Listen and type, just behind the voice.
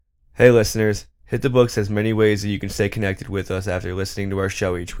Hey listeners, Hit the Books has many ways that you can stay connected with us after listening to our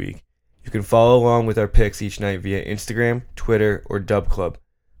show each week. You can follow along with our picks each night via Instagram, Twitter, or Dub Club.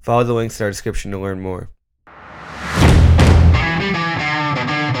 Follow the links in our description to learn more.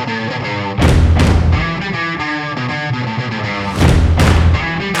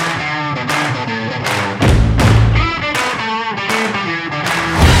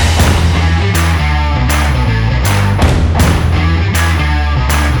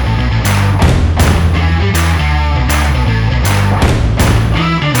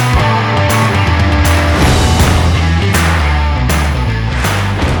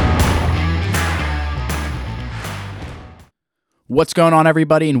 What's going on,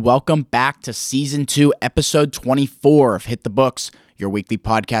 everybody, and welcome back to Season 2, Episode 24 of Hit the Books, your weekly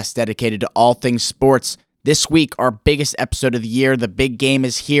podcast dedicated to all things sports. This week, our biggest episode of the year, the big game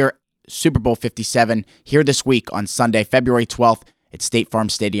is here, Super Bowl 57, here this week on Sunday, February 12th at State Farm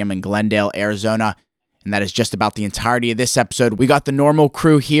Stadium in Glendale, Arizona. And that is just about the entirety of this episode. We got the normal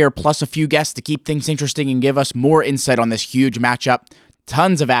crew here, plus a few guests to keep things interesting and give us more insight on this huge matchup.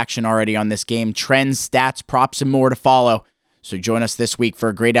 Tons of action already on this game, trends, stats, props, and more to follow. So join us this week for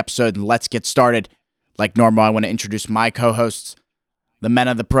a great episode, and let's get started. Like normal, I want to introduce my co-hosts, the men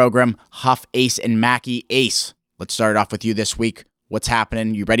of the program, Huff, Ace, and Mackie. Ace, let's start off with you this week. What's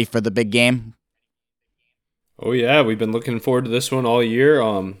happening? You ready for the big game? Oh yeah, we've been looking forward to this one all year.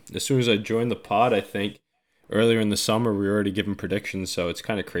 As soon as I joined the pod, I think earlier in the summer we were already giving predictions, so it's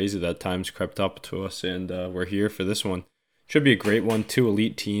kind of crazy that time's crept up to us, and we're here for this one. Should be a great one. Two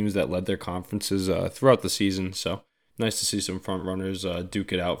elite teams that led their conferences throughout the season, so nice to see some front runners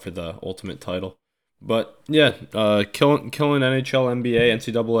duke it out for the ultimate title. But yeah, killing NHL, NBA,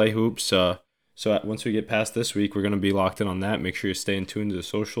 NCAA hoops. So once we get past this week, we're going to be locked in on that. Make sure you stay in tune to the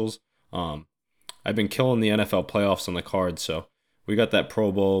socials. I've been killing the NFL playoffs on the card, so we got that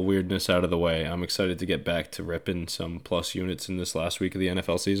Pro Bowl weirdness out of the way. I'm excited to get back to ripping some plus units in this last week of the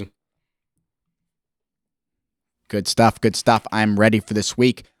NFL season. Good stuff, good stuff. I'm ready for this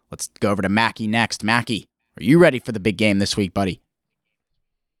week. Let's go over to Mackie next. Mackie, are you ready for the big game this week, buddy?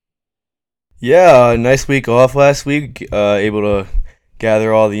 Yeah, nice week off last week. Able to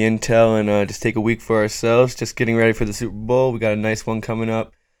gather all the intel and just take a week for ourselves. Just getting ready for the Super Bowl. We got a nice one coming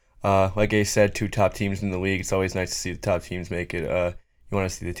up. Like Ace said, two top teams in the league. It's always nice to see the top teams make it. You want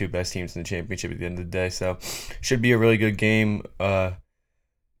to see the two best teams in the championship at the end of the day. So should be a really good game.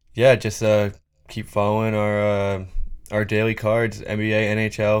 Just keep following our daily cards, NBA,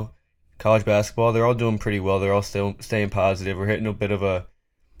 NHL, college basketball. They're all doing pretty well. They're all still staying positive. We're hitting a bit of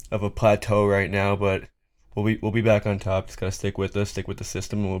a plateau right now, but we'll be back on top. Just gotta stick with us, stick with the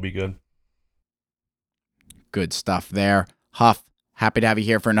system, and we'll be good. Good stuff there. Huff, happy to have you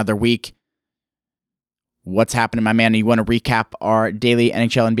here for another week. What's happening, my man? You want to recap our daily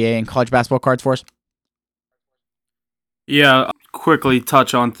NHL, NBA, and college basketball cards for us? Yeah, quickly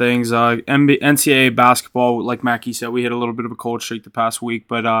touch on things. NCAA basketball, like Mackie said, we hit a little bit of a cold streak the past week,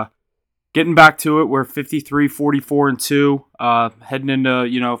 but getting back to it, we're 53, 44, and 2. Heading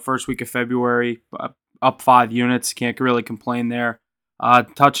into first week of February, up 5 units. Can't really complain there.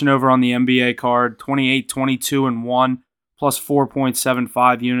 Touching over on the NBA card, 28, 22, and 1, plus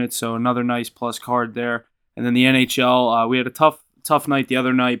 4.75 units. So another nice plus card there. And then the NHL, we had a tough night the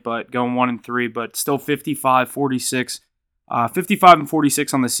other night, but going 1 and 3, but still 55, 46. 55 and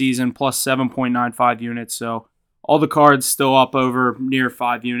 46 on the season, plus 7.95 units. So all the cards still up over near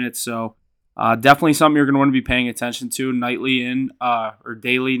 5 units. So definitely something you're going to want to be paying attention to nightly or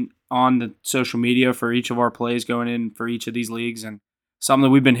daily on the social media for each of our plays going in for each of these leagues, and something that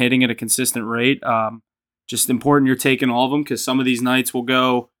we've been hitting at a consistent rate. Just important you're taking all of them, because some of these nights will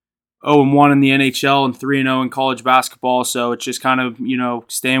go 0-1 in the NHL and 3-0 in college basketball. So it's just kind of,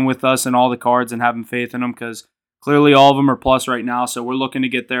 staying with us and all the cards and having faith in them, because clearly all of them are plus right now. So we're looking to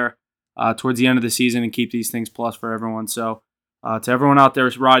get there towards the end of the season and keep these things plus for everyone. So to everyone out there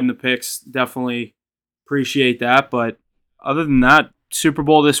riding the picks, definitely appreciate that. But other than that, Super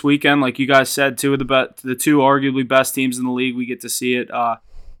Bowl this weekend, like you guys said, the two arguably best teams in the league, we get to see it.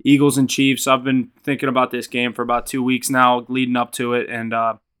 Eagles and Chiefs. I've been thinking about this game for about 2 weeks now, leading up to it, and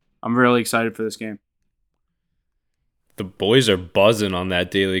I'm really excited for this game. The boys are buzzing on that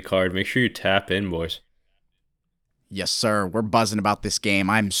daily card. Make sure you tap in, boys. Yes, sir. We're buzzing about this game.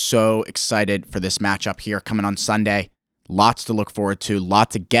 I'm so excited for this matchup here coming on Sunday. Lots to look forward to.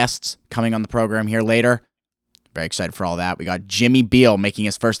 Lots of guests coming on the program here later. Very excited for all that. We got Jimmy Beal making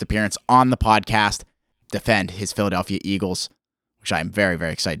his first appearance on the podcast, defend his Philadelphia Eagles, which I am very,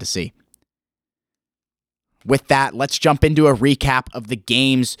 very excited to see. With that, let's jump into a recap of the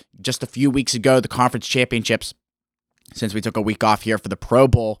games just a few weeks ago, the conference championships, since we took a week off here for the Pro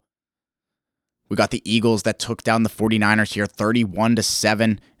Bowl. We got the Eagles that took down the 49ers here 31-7,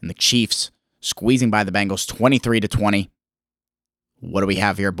 and the Chiefs squeezing by the Bengals 23-20. What do we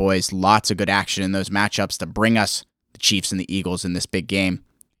have here, boys? Lots of good action in those matchups to bring us the Chiefs and the Eagles in this big game.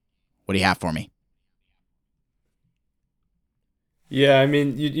 What do you have for me? Yeah, I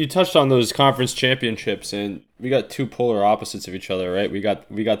mean, you touched on those conference championships, and we got two polar opposites of each other, right? We got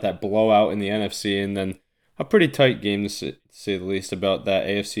that blowout in the NFC, and then a pretty tight game, to say the least, about that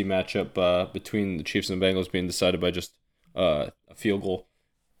AFC matchup between the Chiefs and the Bengals being decided by just a field goal.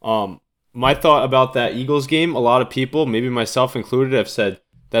 My thought about that Eagles game, a lot of people, maybe myself included, have said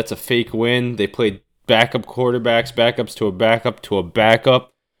that's a fake win. They played backup quarterbacks, backups to a backup to a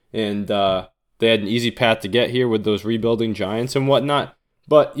backup, and they had an easy path to get here with those rebuilding Giants and whatnot.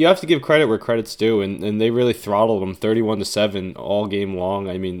 But you have to give credit where credit's due, and they really throttled them 31-7 all game long.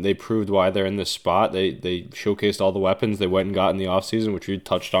 I mean, they proved why they're in this spot. They showcased all the weapons they went and got in the offseason, which we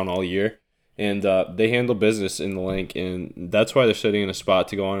touched on all year. And they handle business in the link, and that's why they're sitting in a spot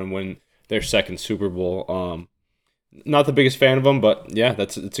to go on and win their second Super Bowl. Not the biggest fan of them, but yeah,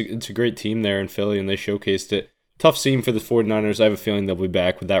 it's a great team there in Philly, and they showcased it. Tough scene for the 49ers. I have a feeling they'll be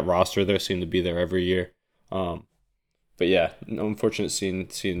back with that roster. They seem to be there every year. But yeah, unfortunate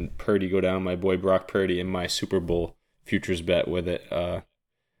seeing Purdy go down, my boy Brock Purdy, in my Super Bowl futures bet with it. I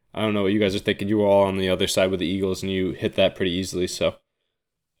don't know what you guys are thinking. You were all on the other side with the Eagles, and you hit that pretty easily. So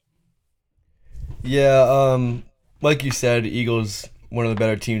Yeah, like you said, Eagles, one of the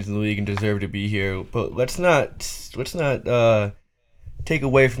better teams in the league and deserve to be here. But let's not take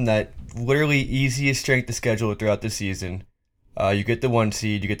away from that literally easiest strength of schedule throughout the season. You get the 1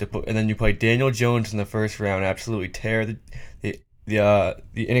 seed, and then you play Daniel Jones in the first round, absolutely tear the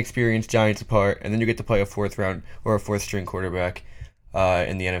inexperienced Giants apart, and then you get to play a fourth string quarterback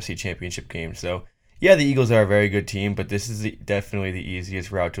in the NFC Championship game. So yeah, the Eagles are a very good team, but this is definitely the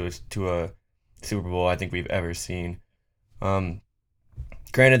easiest route to a Super Bowl I think we've ever seen. Granted,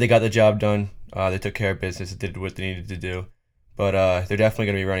 they got the job done. They took care of business. Did what they needed to do. But they're definitely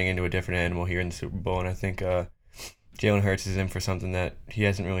going to be running into a different animal here in the Super Bowl, and I think Jalen Hurts is in for something that he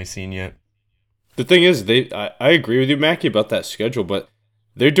hasn't really seen yet. the thing is, I agree with you, Mackie, about that schedule, but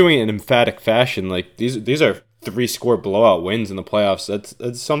they're doing it in emphatic fashion. Like these are 3-score blowout wins in the playoffs.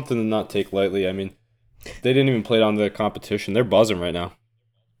 That's something to not take lightly. I mean, they didn't even play down to the competition. They're buzzing right now.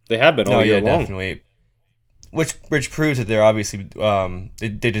 They have been all year long. Definitely. Which proves that they're obviously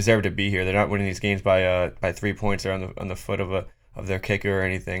they deserve to be here. They're not winning these games by 3 points or on the foot of their kicker or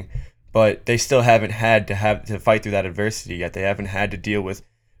anything, but they still haven't had to fight through that adversity yet. They haven't had to deal with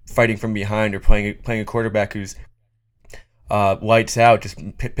fighting from behind or playing a quarterback who's lights out, just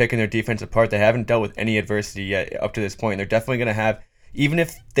picking their defense apart. They haven't dealt with any adversity yet up to this point. They're definitely going to have, even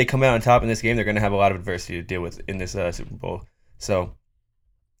if they come out on top in this game, they're going to have a lot of adversity to deal with in this Super Bowl. So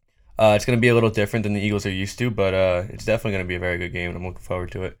it's going to be a little different than the Eagles are used to, but it's definitely going to be a very good game, and I'm looking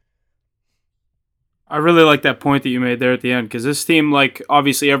forward to it. I really like that point that you made there at the end, because this team, like,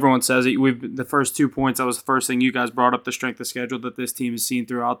 obviously everyone says it. The first 2 points, that was the first thing you guys brought up, the strength of schedule that this team has seen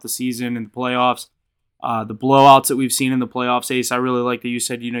throughout the season and the playoffs. The blowouts that we've seen in the playoffs, Ace, I really like that you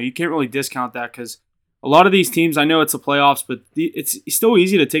said, you can't really discount that, because a lot of these teams, I know it's the playoffs, but it's still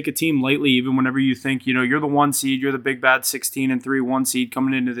easy to take a team lightly, even whenever you think, you're the 1 seed, you're the big bad 16-3 1 seed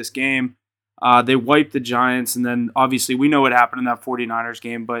coming into this game. They wiped the Giants, and then obviously we know what happened in that 49ers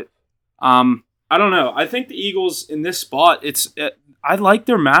game, but I don't know. I think the Eagles in this spot, I like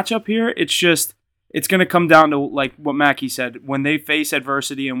their matchup here. It's just, it's going to come down to, like what Mackie said, when they face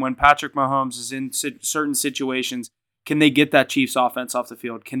adversity and when Patrick Mahomes is in certain situations, can they get that Chiefs offense off the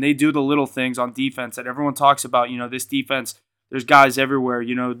field? Can they do the little things on defense that everyone talks about? This defense, there's guys everywhere.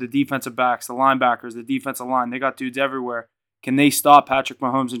 The defensive backs, the linebackers, the defensive line, they got dudes everywhere. Can they stop Patrick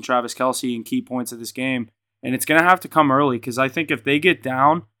Mahomes and Travis Kelce in key points of this game? And it's going to have to come early, because I think if they get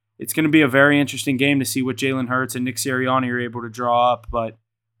down, it's going to be a very interesting game to see what Jalen Hurts and Nick Sirianni are able to draw up. But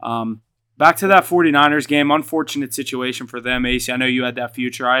back to that 49ers game, unfortunate situation for them. Ace, I know you had that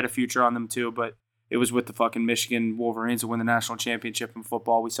future. I had a future on them too, but it was with the fucking Michigan Wolverines to win the national championship in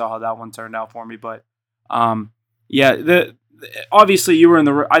football. We saw how that one turned out for me. But obviously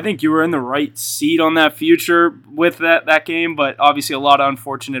I think you were in the right seat on that future with that game, but obviously a lot of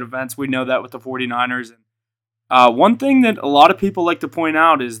unfortunate events. We know that with the 49ers. And one thing that a lot of people like to point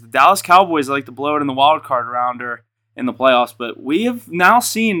out is the Dallas Cowboys like to blow it in the wild card round or in the playoffs, but we have now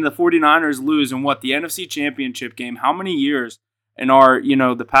seen the 49ers lose in the NFC Championship game how many years in our,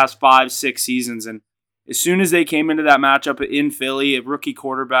 the past 5-6 seasons. And as soon as they came into that matchup in Philly, a rookie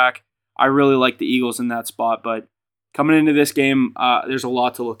quarterback, I really like the Eagles in that spot. But coming into this game, there's a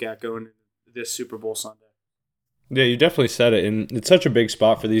lot to look at going into this Super Bowl Sunday. Yeah, you definitely said it, and it's such a big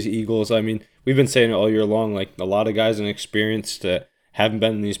spot for these Eagles. I mean, we've been saying it all year long, like a lot of guys inexperienced that haven't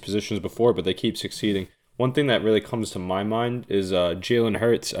been in these positions before, but they keep succeeding. One thing that really comes to my mind is Jalen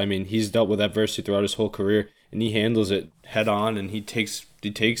Hurts. I mean, he's dealt with adversity throughout his whole career, and he handles it head on, and he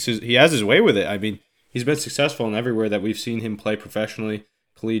has his way with it. I mean, he's been successful in everywhere that we've seen him play professionally,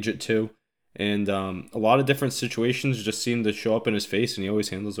 collegiate too, and a lot of different situations just seem to show up in his face, and he always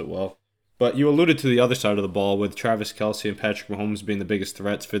handles it well. But you alluded to the other side of the ball with Travis Kelce and Patrick Mahomes being the biggest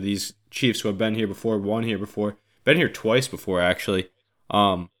threats for these Chiefs who have been here before, won here before, been here twice before actually.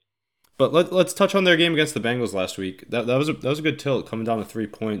 But let's touch on their game against the Bengals last week. That was a good tilt coming down to 3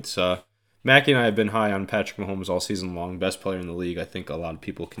 points. Mackie and I have been high on Patrick Mahomes all season long, best player in the league. I think a lot of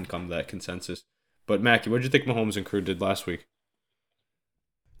people can come to that consensus. But Mackie, what did you think Mahomes and crew did last week?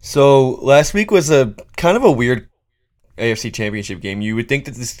 So last week was a kind of a weird AFC Championship game. You would think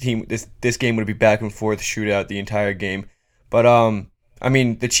that this game would be back and forth shootout the entire game, but I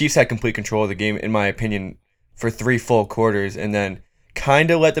mean the Chiefs had complete control of the game in my opinion for 3 full quarters, and then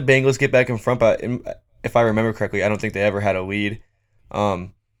kind of let the Bengals get back in front. But if I remember correctly, I don't think they ever had a lead. The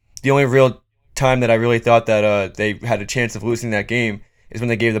only real time that I really thought that they had a chance of losing that game is when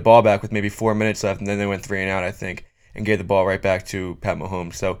they gave the ball back with maybe 4 minutes left, and then they went 3 and out, I think, and gave the ball right back to Pat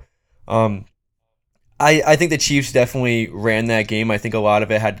Mahomes. So. I think the Chiefs definitely ran that game. I think a lot of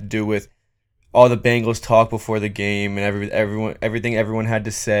it had to do with all the Bengals talk before the game and everything everyone had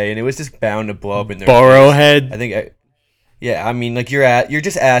to say, and it was just bound to blow up in their Burrowhead. face. I think, yeah. I mean, like you're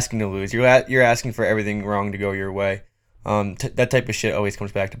just asking to lose. You're asking for everything wrong to go your way. That type of shit always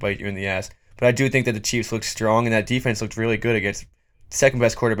comes back to bite you in the ass. But I do think that the Chiefs looked strong, and that defense looked really good against the second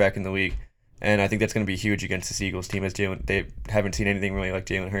best quarterback in the league. And I think that's going to be huge against this Eagles team, as they haven't seen anything really like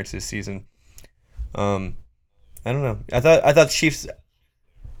Jalen Hurts this season. I don't know. I thought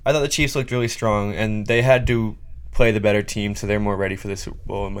the Chiefs looked really strong, and they had to play the better team, so they're more ready for the Super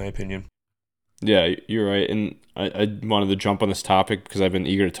Bowl, in my opinion. Yeah, you're right. And I wanted to jump on this topic because I've been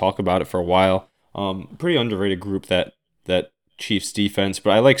eager to talk about it for a while. Pretty underrated group, that Chiefs defense,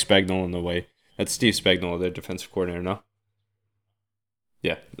 but I like Spagnuolo in the way. That's Steve Spagnuolo, their defensive coordinator, no?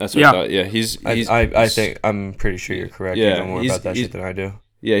 Yeah, that's what I thought. Yeah, I think I'm pretty sure you're correct. Yeah, you know more about that shit than I do.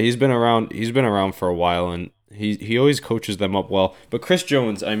 Yeah, he's been around for a while, and he always coaches them up well. But Chris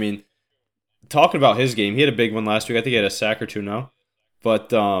Jones, I mean, talking about his game, he had a big one last week. I think he had a sack or two now.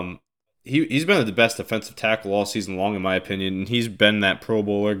 But he's been the best defensive tackle all season long, in my opinion, and he's been that Pro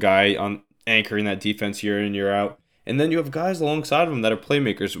Bowler guy on anchoring that defense year in, year out. And then you have guys alongside of him that are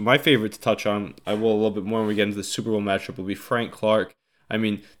playmakers. My favorite to touch on, I will a little bit more when we get into the Super Bowl matchup, will be Frank Clark. I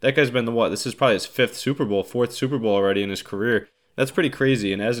mean, that guy's been this is probably his 4th Super Bowl already in his career. That's pretty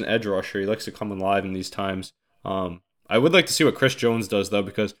crazy, and as an edge rusher, he likes to come alive in these times. I would like to see what Chris Jones does, though,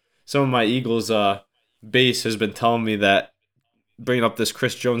 because some of my Eagles base has been telling me that, bringing up this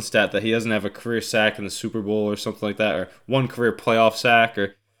Chris Jones stat, that he doesn't have a career sack in the Super Bowl or something like that, or one career playoff sack,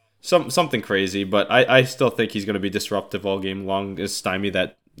 or something crazy. But I still think he's going to be disruptive all game long, stymie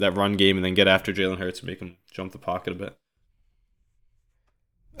that run game, and then get after Jalen Hurts and make him jump the pocket a bit.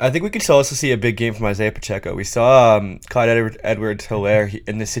 I think we could also see a big game from Isaiah Pacheco. We saw Clyde Edwards-Helaire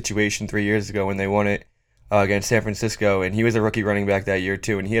in this situation 3 years ago when they won it against San Francisco, and he was a rookie running back that year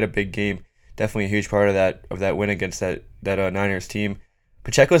too, and he had a big game. Definitely a huge part of that win against that Niners team.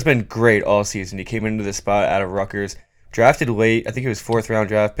 Pacheco's been great all season. He came into the spot out of Rutgers, drafted late. I think he was 4th round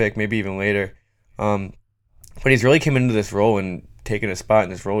draft pick, maybe even later. But he's really came into this role and taken a spot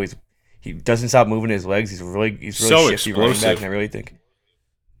in this role. He doesn't stop moving his legs. He's really so shifty running back, and I really think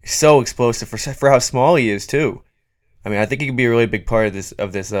he's so explosive for how small he is too. I mean, I think he could be a really big part of this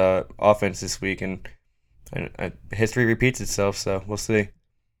offense this week, and history repeats itself. So we'll see.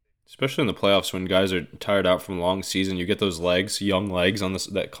 Especially in the playoffs when guys are tired out from a long season, you get those young legs on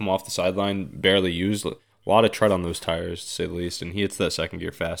that come off the sideline, barely used. A lot of tread on those tires, to say the least, and he hits that second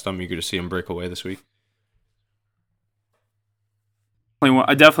gear fast. I'm eager to see him break away this week.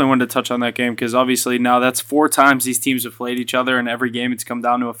 I definitely wanted to touch on that game because obviously now that's 4 times these teams have played each other, and every game it's come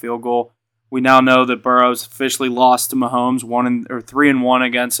down to a field goal. We now know that Burrow's officially lost to Mahomes, 3-1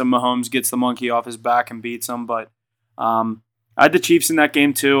 against him. Mahomes gets the monkey off his back and beats him. But I had the Chiefs in that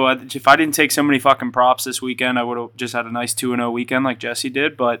game too. If I didn't take so many fucking props this weekend, I would have just had a nice 2-0 weekend like Jesse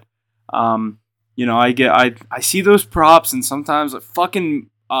did. But I see those props, and sometimes fucking.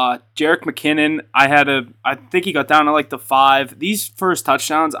 Jerick McKinnon, I think he got down to like the 5. These first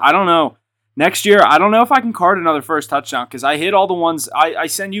touchdowns, I don't know. Next year, I don't know if I can card another first touchdown because I hit all the ones. I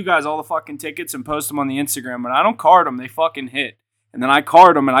send you guys all the fucking tickets and post them on the Instagram, and I don't card them. They fucking hit. And then I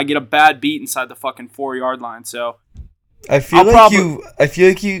card them, and I get a bad beat inside the fucking 4-yard line. So I feel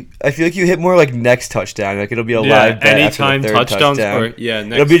like you hit more like next touchdown. Like it'll be a live bet anytime after the third touchdowns. touchdown.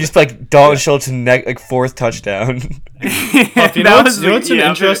 Next. It'll be just like Dalton Schultz like fourth touchdown. You know what's an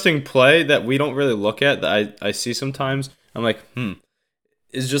interesting play that we don't really look at that I see sometimes? I'm like,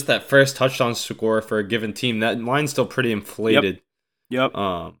 is just that first touchdown score for a given team. That line's still pretty inflated. Yep.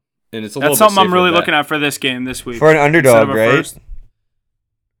 And it's That's something I'm really looking at for this game this week. For an underdog, right? First.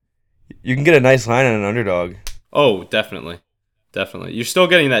 You can get a nice line on an underdog. Oh, definitely. You're still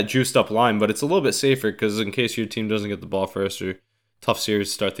getting that juiced up line, but it's a little bit safer because in case your team doesn't get the ball first or tough series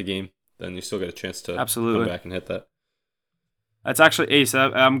to start the game, then you still get a chance to come back and hit that. That's actually, Ace,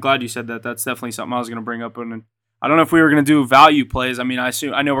 I'm glad you said that. That's definitely something I was going to bring up. And I don't know if we were going to do value plays. I mean, I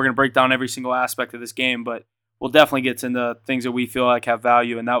know we're going to break down every single aspect of this game, but we'll definitely get into things that we feel like have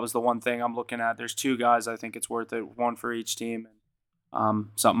value, and that was the one thing I'm looking at. There's two guys I think it's worth it, one for each team.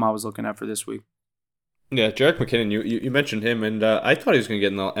 Something I was looking at for this week. Yeah, Jerick McKinnon, you mentioned him, and I thought he was going to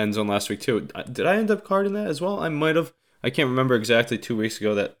get in the end zone last week too. Did I end up carding that as well? I might have. I can't remember exactly 2 weeks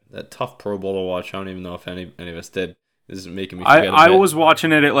ago, that tough Pro Bowl to watch. I don't even know if any of us did. This is making me forget I was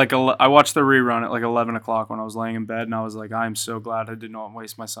watching it at I watched the rerun at 11 o'clock when I was laying in bed, and I was like, I'm so glad I did not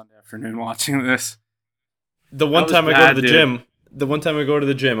waste my Sunday afternoon watching this. The one time I go to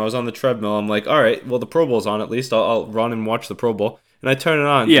the gym, I was on the treadmill. I'm like, all right, well, the Pro Bowl's on at least. I'll run and watch the Pro Bowl. And I turn it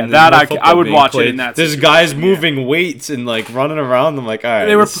on. Yeah, that I would watch it in that There's guys moving weights and like running around. I'm like, all right,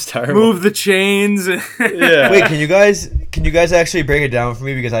 this is terrible. Move the chains. Yeah. Wait, can you guys actually break it down for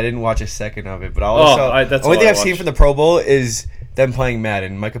me, because I didn't watch a second of it. But the only thing I've seen from the Pro Bowl is them playing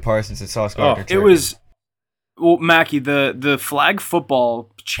Madden, Micah Parsons and Sauce Gardner. It was Mackie, the flag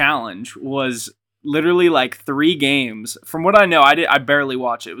football challenge was literally like 3 games. From what I know, I barely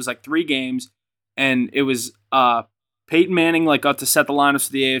watch it. It was like 3 games, and it was Peyton Manning got to set the lineups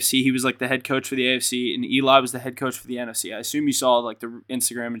for the AFC. He was like the head coach for the AFC, and Eli was the head coach for the NFC. I assume you saw like the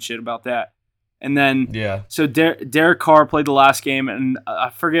Instagram and shit about that. And then so Derek Carr played the last game, and I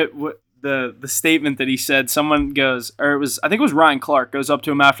forget what the statement that he said. Someone goes, or I think it was Ryan Clark goes up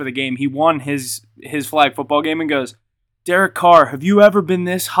to him after the game. He won his flag football game and goes, Derek Carr, have you ever been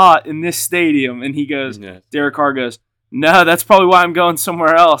this hot in this stadium? And he goes, Derek Carr goes, no, that's probably why I'm going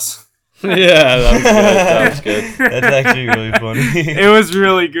somewhere else. Yeah, that was good. That's actually really funny. It was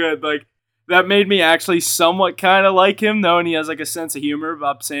really good. Like, that made me actually somewhat kind of like him, though, and he has like a sense of humor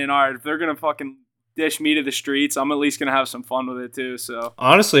about saying, all right, if they're going to fucking dish me to the streets, I'm at least going to have some fun with it, too. So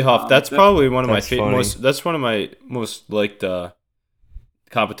honestly, Huff, that's probably one of my most liked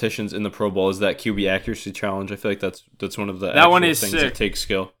competitions in the Pro Bowl is that QB accuracy challenge. I feel like that's one of the things sick. That takes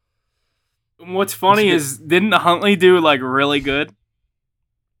skill. What's funny is, didn't Huntley do like really good?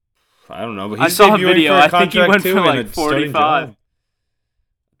 I don't know, but I saw a video. I think he went for like 45.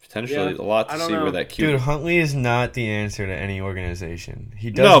 Potentially a lot to see where that QB. Dude, Huntley is not the answer to any organization.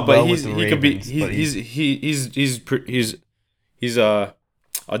 He does he's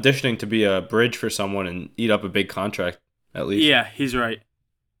auditioning to be a bridge for someone and eat up a big contract at least. Yeah, he's right.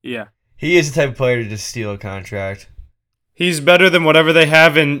 Yeah, he is the type of player to just steal a contract. He's better than whatever they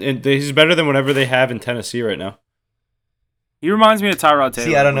have in Tennessee right now. He reminds me of Tyrod Taylor.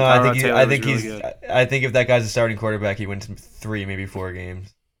 See, I don't know. I think if that guy's a starting quarterback, he wins 3, maybe 4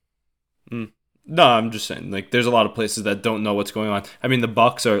 games. No, I'm just saying. Like, there's a lot of places that don't know what's going on. I mean, the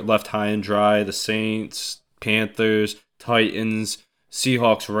Bucs are left high and dry. The Saints, Panthers, Titans,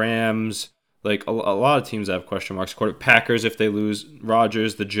 Seahawks, Rams. Like a lot of teams that have question marks. Packers if they lose.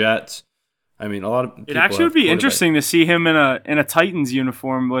 Rodgers, the Jets. I mean, a lot of people. It actually would be interesting to see him in a Titans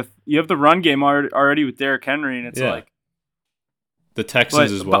uniform with. You have the run game already with Derrick Henry, and it's like. The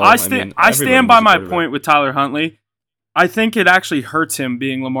Texans as well. But I stand by my point with Tyler Huntley. I think it actually hurts him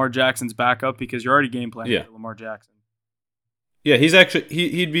being Lamar Jackson's backup because you're already game planning for Lamar Jackson. Yeah, he's actually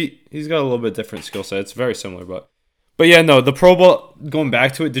he's got a little bit different skill set. It's very similar, but yeah, no, the Pro Bowl. Going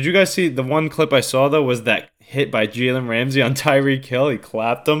back to it, did you guys see the one clip I saw though? Was that hit by Jalen Ramsey on Tyreek Hill? He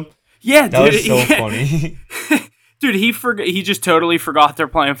clapped him. Yeah, that was so funny. Dude, he just totally forgot they're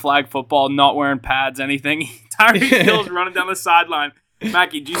playing flag football, not wearing pads, anything. Tyreek Hill's running down the sideline.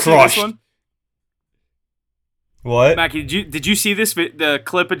 Mackie, did you see this one? What? Mackie, did you see this? The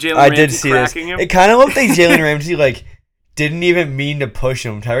clip of Jalen Ramsey did see cracking this. him? It kind of looked like Jalen Ramsey didn't even mean to push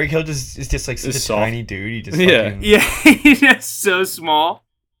him. Tyreek Hill is just like such a tiny dude. He just he's just so small.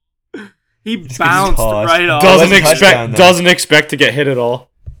 He bounced right off. Doesn't expect to get hit at all.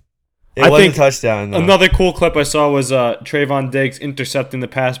 It was a touchdown, though. Another cool clip I saw was Trayvon Diggs intercepting the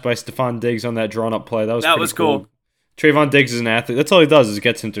pass by Stephon Diggs on that drawn-up play. That was cool. Trayvon Diggs is an athlete. That's all he does is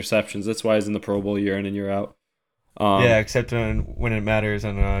gets interceptions. That's why he's in the Pro Bowl year in and year out. Except when it matters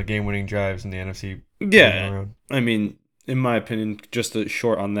on game-winning drives in the NFC. Yeah, I mean, in my opinion, just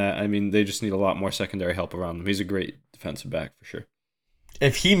short on that. I mean, they just need a lot more secondary help around them. He's a great defensive back for sure.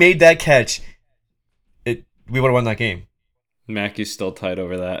 If he made that catch, we would have won that game. Mackey's still tight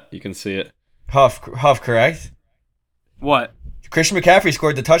over that. You can see it. Huff, correct? What? Christian McCaffrey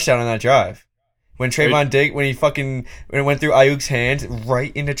scored the touchdown on that drive. When Trayvon Diggs, when it went through Ayuk's hands,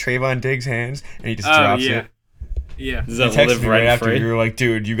 right into Trayvon Diggs' hands, and he just drops it. Yeah. Does He that texted live me right after. You were like,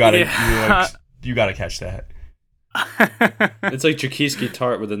 dude, you gotta catch that. It's like Jaquiski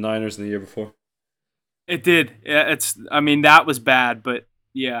Tart with the Niners in the year before. It did. Yeah, that was bad, but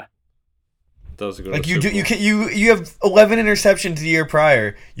yeah. That was a good Like you have 11 interceptions the year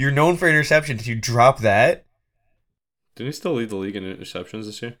prior. You're known for interceptions. You drop that. Didn't he still lead the league in interceptions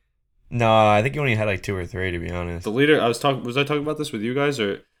this year? No, I think he only had like 2 or 3 to be honest. The leader, was I talking about this with you guys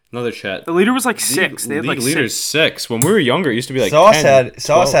or another chat? The leader was like 6. They had like leader's 6. 6. When we were younger, it used to be like Sauce 10,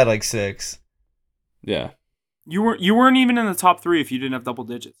 had like 6. Yeah. You weren't even in the top 3 if you didn't have double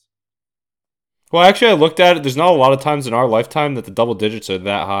digits. Well, actually, I looked at it. There's not a lot of times in our lifetime that the double digits are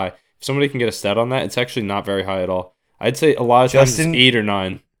that high. If somebody can get a stat on that, it's actually not very high at all. I'd say a lot of times it's 8 or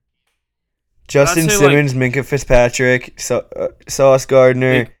 9. Justin Simmons, Minkah Fitzpatrick, Sauce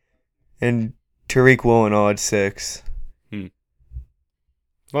Gardner, and Tariq Woolen all at 6. A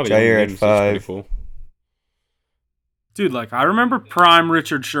lot of Jair at 5. Pretty cool. Dude, like I remember prime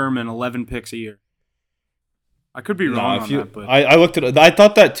Richard Sherman, 11 picks a year. I could be wrong on that, but I looked at it. I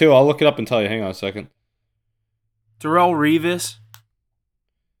thought that too. I'll look it up and tell you. Hang on a second. Darrelle Revis.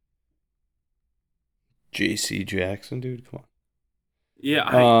 J.C. Jackson, dude, come on. Yeah,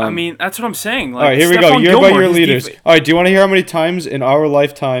 I mean that's what I'm saying. Like, all right, here we go. Year by year leaders. All right, do you want to hear how many times in our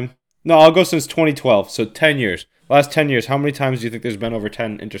lifetime? No, I'll go since 2012. So 10 years. Last 10 years, how many times do you think there's been over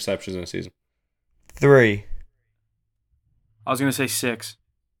 10 interceptions in a season? 3. I was gonna say 6.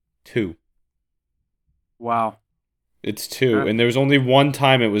 2. Wow. It's 2, and there was only one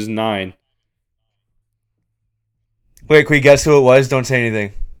time it was 9. Wait, can we guess who it was? Don't say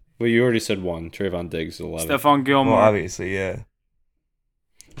anything. Well, you already said 1. Trayvon Diggs, 11. Stephon Gilmore. Well, obviously, yeah.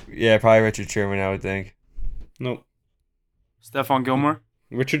 Yeah, probably Richard Sherman, I would think. Nope. Stephon Gilmore.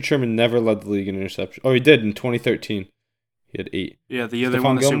 Richard Sherman never led the league in interception. Oh, he did in 2013. He had 8. Yeah, the year they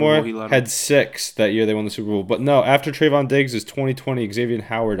won the Super Bowl, he led had 6 that year they won the Super Bowl. But no, after Trayvon Diggs is 2020, Xavier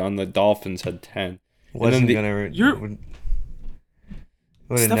Howard on the Dolphins had 10. Wasn't Stephon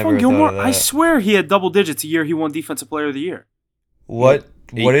Gilmore, I swear he had double digits a year he won Defensive Player of the Year. What?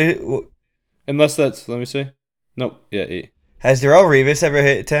 8. What is it? Unless that's, let me see. Nope, yeah, 8. Has Darrelle Revis ever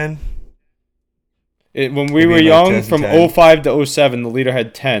hit 10? When we were Maybe young, like from 05 to 07, the leader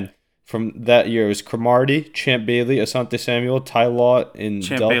had 10. From that year, it was Cromartie, Champ Bailey, Asante Samuel, Ty Law, and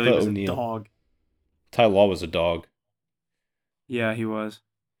Champ Delta Bailey was O'Neal. a dog. Ty Law was a dog. Yeah, he was.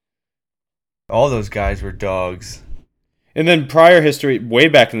 All those guys were dogs. And then prior history, way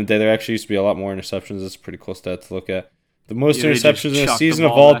back in the day, there actually used to be a lot more interceptions. That's a pretty cool stat to look at. The most Yeah, they just interceptions in a chucked season the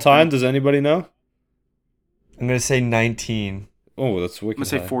of ball all back time, then. does anybody know? I'm going to say 19. Oh, that's wicked I'm going to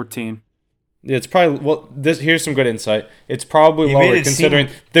say high. 14. Yeah, it's probably, well, here's some good insight. It's probably You made lower it considering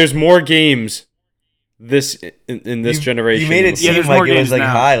there's more games in this generation. You made it Yeah, seem there's like more it was games like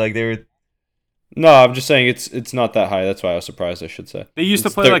now. high. Like they were. No, I'm just saying it's not that high. That's why I was surprised, I should say. They used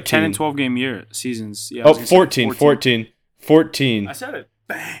It's to play like 10 13. and 12 game seasons. Yeah, I Oh, was gonna say 14. I said it.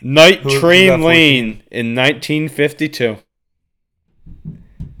 Bang. Night Who got Train 14? Lane in 1952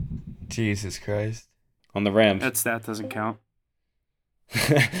 Jesus Christ. on the Rams. That stat doesn't count.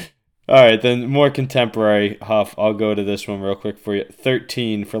 All right, then more contemporary, Huff. I'll go to this one real quick for you.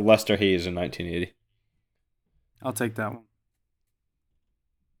 13 for Lester Hayes in 1980 I'll take that one.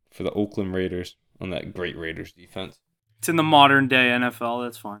 for the Oakland Raiders on that great Raiders defense. It's in the modern day NFL.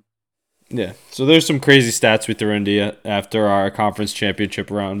 That's fine. Yeah, so there's some crazy stats we threw into you after our conference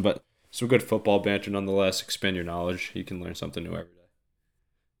championship round, but some good football banter nonetheless. Expand your knowledge. You can learn something new every day.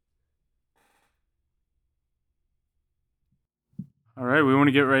 All right, we want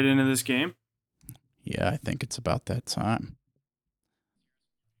to get right into this game. Yeah, I think it's about that time.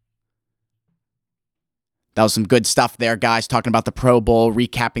 That was some good stuff there, guys, talking about the Pro Bowl,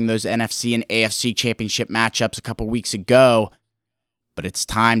 recapping those NFC and AFC championship matchups a couple weeks ago. But it's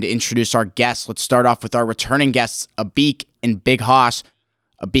time to introduce our guests. Let's start off with our returning guests, Abik and Big Hoss.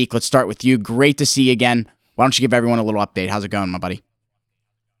 Abik, let's start with you. Great to see you again. Why don't you give everyone a little update? How's it going, my buddy?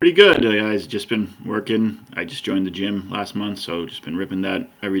 Pretty good, guys. Just been working. I just joined the gym last month, so just been ripping that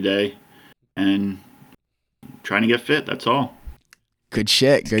every day and trying to get fit. That's all. Good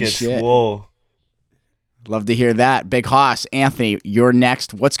shit. Good Get shit. swole. Love to hear that. Big Hoss, Anthony, you're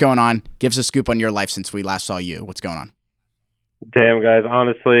next. What's going on? Give us a scoop on your life since we last saw you. What's going on? Damn, guys.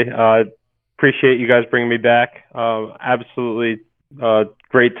 Honestly, appreciate you guys bringing me back. Absolutely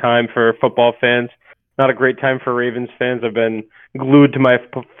great time for football fans. Not a great time for Ravens fans. I've been glued to my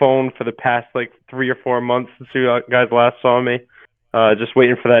phone for the past 3 or 4 months since you guys last saw me. Just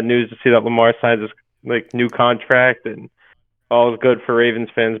waiting for that news to see that Lamar signs his new contract, and all is good for Ravens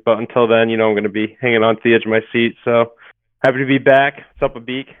fans. But until then, I'm going to be hanging on to the edge of my seat. So happy to be back. What's up,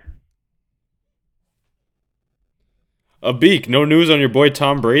 Abik? Abik, no news on your boy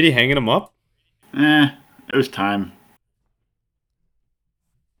Tom Brady hanging him up? It was time.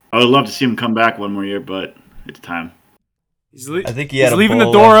 I would love to see him come back one more year, but it's time. I think he's leaving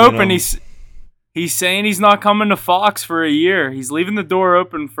the door open. He's saying he's not coming to Fox for a year. He's leaving the door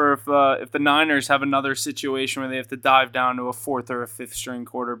open for if the Niners have another situation where they have to dive down to a 4th or a 5th string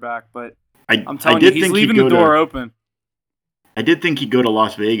quarterback. But I'm telling you, he's leaving the door open. I did think he'd go to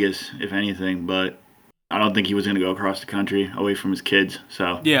Las Vegas, if anything, but I don't think he was going to go across the country away from his kids.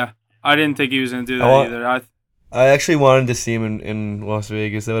 So yeah, I didn't think he was going to do that either. I actually wanted to see him in Las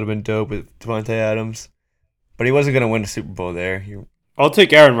Vegas. That would have been dope with Devontae Adams. But he wasn't going to win the Super Bowl there. I'll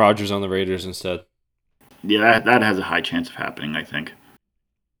take Aaron Rodgers on the Raiders instead. Yeah, that has a high chance of happening, I think.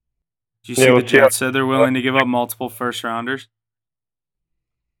 Did you see the Jets said they're willing to give up multiple first-rounders?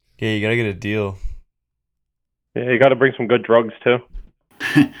 Yeah, you got to get a deal. Yeah, you got to bring some good drugs, too.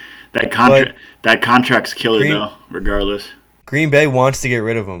 That contract's killer, though, regardless. Green Bay wants to get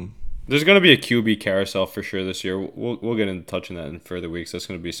rid of him. There's going to be a QB carousel for sure this year. We'll get into touching that in further weeks. That's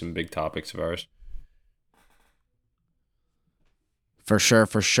going to be some big topics of ours. For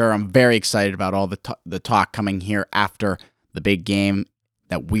sure. I'm very excited about all the talk coming here after the big game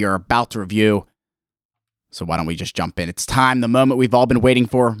that we are about to review. So why don't we just jump in? It's time, the moment we've all been waiting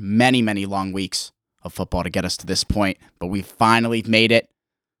for, many, many long weeks of football to get us to this point, but we finally made it.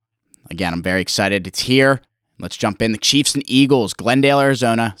 Again, I'm very excited. It's here. Let's jump in. The Chiefs and Eagles, Glendale,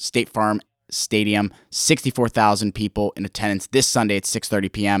 Arizona, State Farm Stadium, 64,000 people in attendance this Sunday at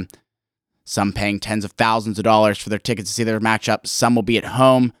 6:30 p.m. Some paying tens of thousands of dollars for their tickets to see their matchup. Some will be at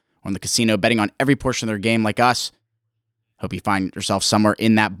home or in the casino betting on every portion of their game like us. Hope you find yourself somewhere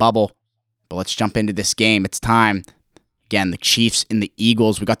in that bubble. But let's jump into this game. It's time. Again, the Chiefs and the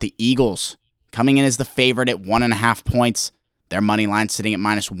Eagles. We got the Eagles coming in as the favorite at 1.5 points. Their money line sitting at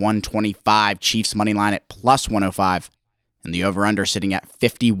 -125. Chiefs money line at +105. And the over-under sitting at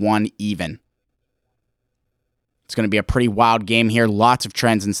 51 even. It's going to be a pretty wild game here. Lots of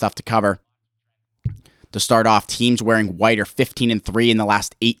trends and stuff to cover. To start off, teams wearing white are 15-3 in the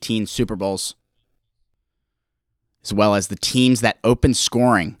last 18 Super Bowls. As well as the teams that open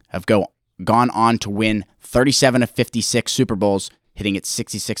scoring have gone on to win 37 of 56 Super Bowls, hitting at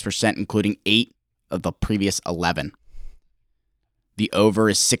 66%, including 8 of the previous 11. The over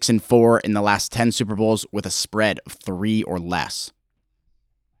is 6-4 in the last 10 Super Bowls with a spread of 3 or less.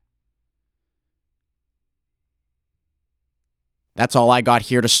 That's all I got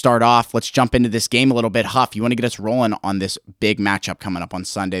here to start off. Let's jump into this game a little bit. Huff, you want to get us rolling on this big matchup coming up on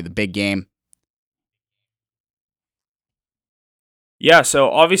Sunday, the big game? Yeah, so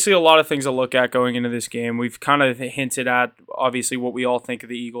obviously a lot of things to look at going into this game. We've kind of hinted at, obviously, what we all think of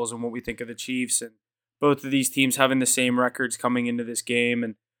the Eagles and what we think of the Chiefs. And both of these teams having the same records coming into this game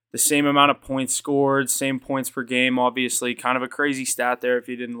and the same amount of points scored, same points per game, obviously. Kind of a crazy stat there if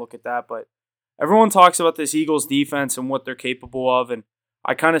you didn't look at that, but everyone talks about this Eagles defense and what they're capable of, and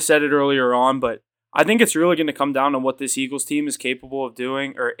I kind of said it earlier on, but I think it's really going to come down to what this Eagles team is capable of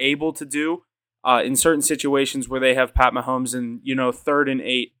doing or able to do in certain situations where they have Pat Mahomes in, 3rd and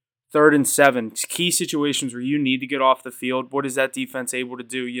 8, 3rd and 7, key situations where you need to get off the field. What is that defense able to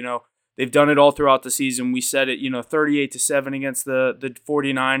do? They've done it all throughout the season. We said it, 38-7 against the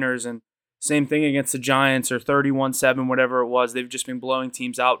 49ers and same thing against the Giants or 31-7, whatever it was. They've just been blowing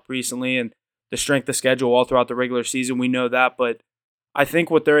teams out recently, and the strength of schedule all throughout the regular season. We know that, but I think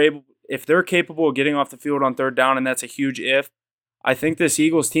if they're capable of getting off the field on 3rd down, and that's a huge if, I think this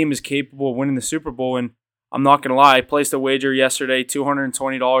Eagles team is capable of winning the Super Bowl. And I'm not going to lie, I placed a wager yesterday,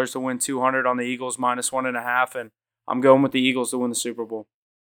 $220 to win $200 on the Eagles -1.5, and I'm going with the Eagles to win the Super Bowl.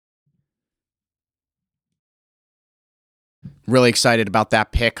 Really excited about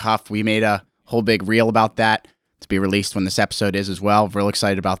that pick, Huff. We made a whole big reel about that to be released when this episode is as well. Real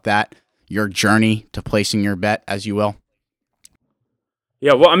excited about that. Your journey to placing your bet, as you will.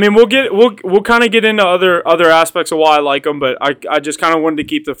 Yeah, well, I mean, we'll kind of get into other aspects of why I like them, but I just kind of wanted to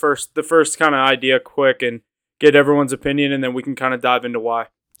keep the first kind of idea quick and get everyone's opinion, and then we can kind of dive into why.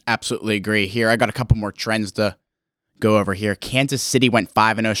 Absolutely agree. Here, I got a couple more trends to go over here. Kansas City went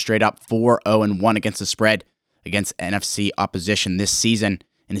 5-0 straight up, 4-0-1 against the spread against NFC opposition this season,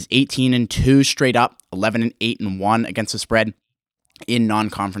 and is 18-2 straight up, 11-8-1 against the spread in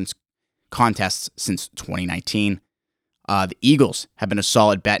non-conference contests since 2019. The Eagles have been a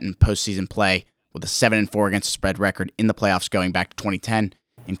solid bet in postseason play with a 7-4 against the spread record in the playoffs going back to 2010,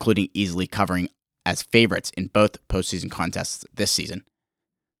 including easily covering as favorites in both postseason contests this season.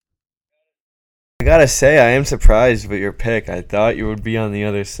 I gotta say, I am surprised with your pick. I thought you would be on the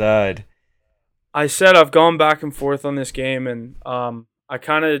other side. I said I've gone back and forth on this game, and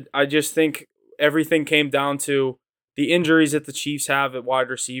I just think everything came down to the injuries that the Chiefs have at wide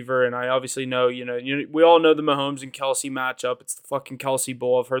receiver, and I obviously know, we all know the Mahomes and Kelsey matchup. It's the fucking Kelsey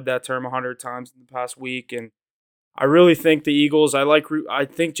Bowl. I've heard that term 100 times in the past week, and I really think the Eagles. I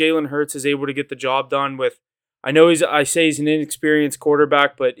think Jalen Hurts is able to get the job done with. I say he's an inexperienced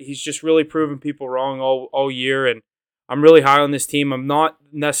quarterback, but he's just really proven people wrong all year, and I'm really high on this team. I'm not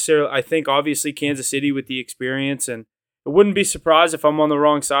necessarily. I think obviously Kansas City with the experience, and it wouldn't be surprised if I'm on the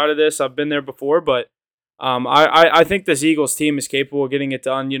wrong side of this. I've been there before, but I think this Eagles team is capable of getting it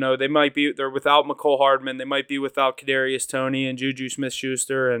done. They're without McCole Hardman, they might be without Kadarius Toney and Juju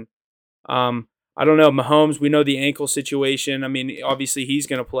Smith-Schuster, and I don't know, Mahomes. We know the ankle situation. I mean, obviously he's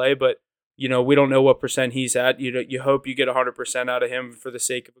going to play, but we don't know what percent he's at. You hope you get 100% out of him for the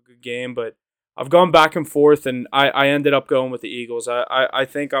sake of a good game, but I've gone back and forth, and I ended up going with the Eagles. I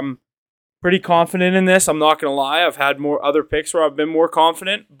think I'm pretty confident in this. I'm not going to lie. I've had more other picks where I've been more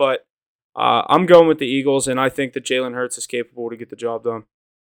confident, but I'm going with the Eagles, and I think that Jalen Hurts is capable to get the job done.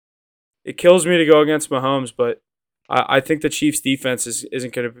 It kills me to go against Mahomes, but I think the Chiefs' defense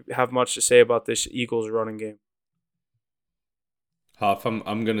isn't going to have much to say about this Eagles running game. Huff,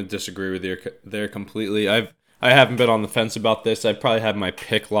 I'm going to disagree with you there completely. I haven't been on the fence about this. I probably had my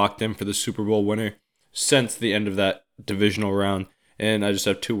pick locked in for the Super Bowl winner since the end of that divisional round, and I just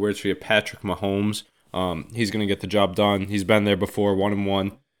have two words for you: Patrick Mahomes. He's going to get the job done. He's been there before,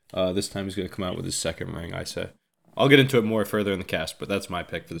 1-1. This time he's going to come out with his second ring, I say. I'll get into it more further in the cast, but that's my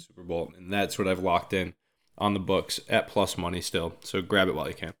pick for the Super Bowl, and that's what I've locked in on the books at plus money still. So grab it while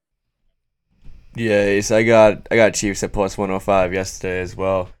you can. Yes, I got Chiefs at plus 105 yesterday as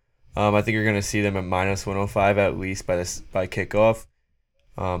well. I think you're going to see them at minus 105 at least by kickoff.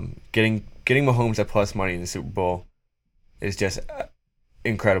 Getting Mahomes at plus money in the Super Bowl is just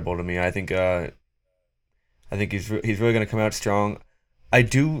incredible to me. I think he's really going to come out strong. I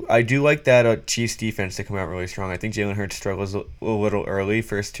do like that Chiefs defense to come out really strong. I think Jalen Hurts struggles a little early,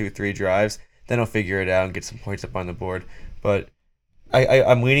 first 2-3 drives. Then he'll figure it out and get some points up on the board. But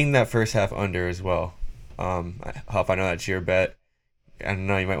I'm leaning that first half under as well. Huff, I know that's your bet. I don't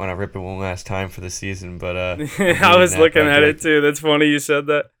know, you might want to rip it one last time for the season, but I was looking at it too. That's funny you said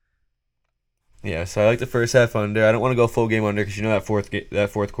that. Yeah, so I like the first half under. I don't want to go full game under because that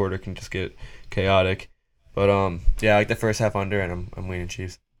fourth quarter can just get chaotic. But yeah, I like the first half under, and I'm leaning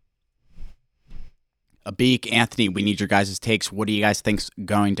Chiefs. Abik, Anthony, we need your guys' takes. What do you guys think's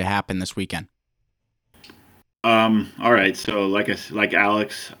going to happen this weekend? All right. So like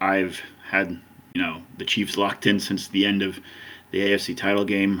Alex, I've had the Chiefs locked in since the end of the AFC title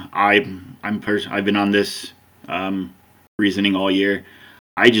game. I've been on this reasoning all year.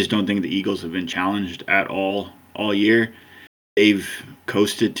 I just don't think the Eagles have been challenged at all year. They've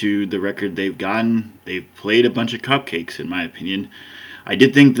coasted to the record they've gotten. They've played a bunch of cupcakes, in my opinion. I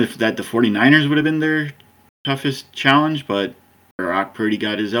did think that the 49ers would have been their toughest challenge, but Brock Purdy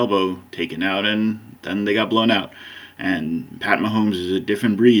got his elbow taken out, and then they got blown out. And Pat Mahomes is a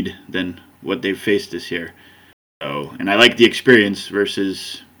different breed than what they've faced this year. So, and I like the experience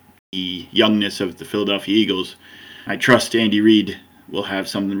versus the youngness of the Philadelphia Eagles. I trust Andy Reid will have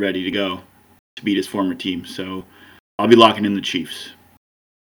something ready to go to beat his former team. So I'll be locking in the Chiefs.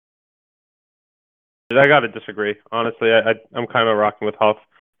 I got to disagree. Honestly, I'm kind of rocking with Huff.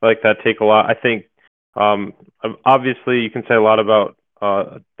 I like that take a lot. I think obviously you can say a lot about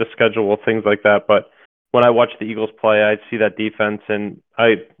the schedule, things like that, but when I watch the Eagles play, I see that defense, and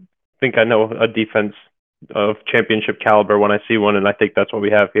I think I know a defense of championship caliber when I see one, and I think that's what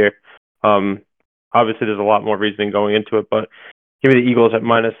we have here. Obviously, there's a lot more reasoning going into it, but give me the Eagles at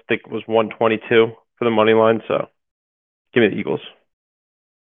minus, I think it was 122 for the money line, so give me the Eagles.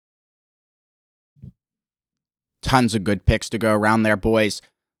 Tons of good picks to go around there, boys.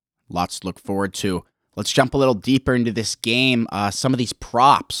 Lots to look forward to. Let's jump a little deeper into this game. Some of these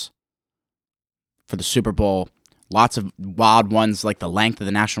props for the Super Bowl. Lots of wild ones like the length of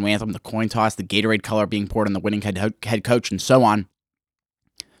the national anthem, the coin toss, the Gatorade color being poured on the winning head coach, and so on.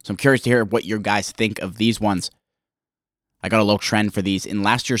 So I'm curious to hear what you guys think of these ones. I got a little trend for these. In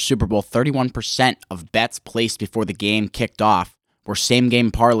last year's Super Bowl, 31% of bets placed before the game kicked off were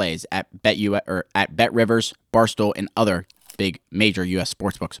same-game parlays at BetRivers, Barstool, and other big major U.S.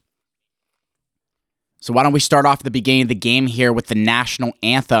 sportsbooks. So why don't we start off at the beginning of the game here with the national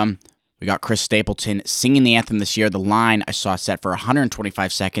anthem. We got Chris Stapleton singing the anthem this year. The line I saw set for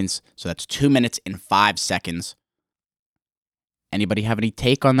 125 seconds, so that's 2 minutes and 5 seconds. Anybody have any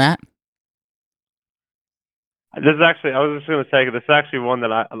take on that? This is actually, I was just going to say, this is actually one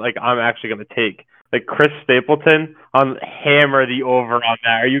that I'm actually going to take. Like Chris Stapleton on hammer the over on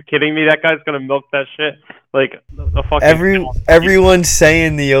that. Are you kidding me? That guy's going to milk that shit. Like the fucking everyone's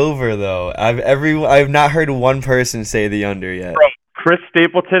saying the over though. I've not heard one person say the under yet. Bro, Chris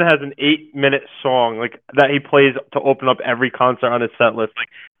Stapleton has an 8-minute song like that he plays to open up every concert on his set list. Like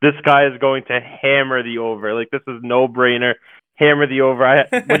this guy is going to hammer the over. Like this is no brainer. Hammer the over.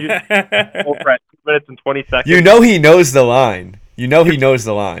 When you over at 2 minutes and 20 seconds. You know he knows the line. You know he knows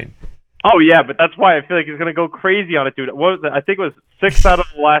the line. Oh yeah, but that's why I feel like he's gonna go crazy on it, dude. What was it? I think it was 6 out of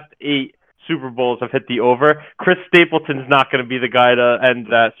the last 8 Super Bowls have hit the over. Chris Stapleton's not gonna be the guy to end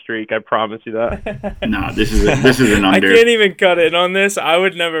that streak. I promise you that. No, this is an under. I can't even cut in on this. I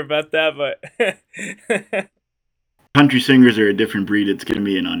would never bet that, but Country singers are a different breed. It's gonna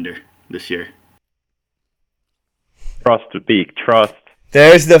be an under this year. Trust the beak. Trust.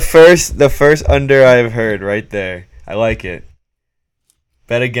 There's the first under I've heard right there. I like it.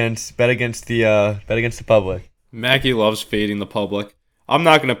 Bet against the public. Mackie loves fading the public. I'm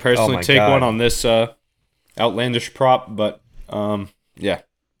not going to personally take one on this outlandish prop, but yeah,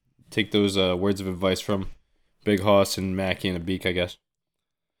 take those words of advice from Big Hoss and Mackie and a beak, I guess.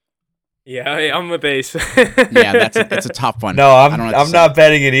 Yeah, I'm with Ace. Yeah, that's a tough one. No, I'm not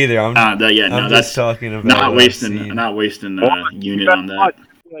betting it either. I'm that's just talking about not wasting unit on that.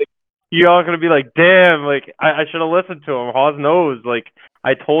 Like, you're all gonna be like, damn, like I should have listened to him. Hawes knows, like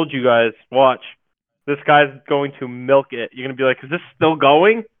I told you guys, watch. This guy's going to milk it. You're gonna be like, is this still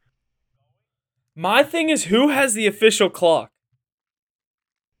going? My thing is, who has the official clock?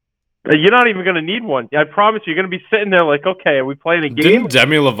 You're not even gonna need one. I promise you, you're gonna be sitting there like, okay, are we playing a game? Didn't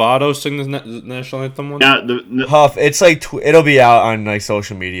Demi Lovato sing the national anthem once? Yeah, Huff. It's like it'll be out on like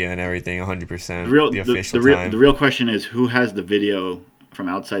social media and everything, 100%. The real question is, who has the video from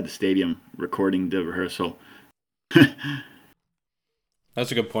outside the stadium recording the rehearsal?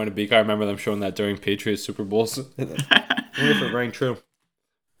 That's a good point of Beak. I remember them showing that during Patriots Super Bowls. I wonder if it rang true.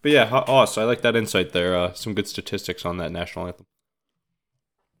 But yeah, awesome. I like that insight there. Some good statistics on that national anthem.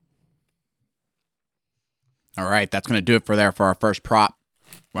 All right, that's going to do it for our first prop.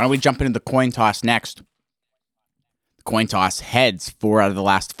 Why don't we jump into the coin toss next? The coin toss, heads 4 out of the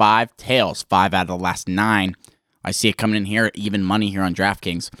last 5, tails 5 out of the last 9. I see it coming in here at even money here on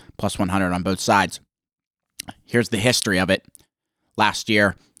DraftKings, plus 100 on both sides. Here's the history of it. Last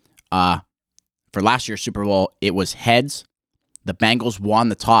year, for last year's Super Bowl, it was heads. The Bengals won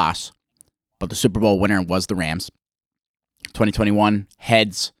the toss, but the Super Bowl winner was the Rams. 2021,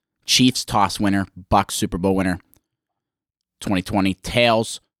 heads. Chiefs toss winner, Bucks Super Bowl winner. 2020,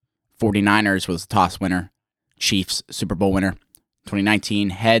 tails. 49ers was the toss winner, Chiefs Super Bowl winner.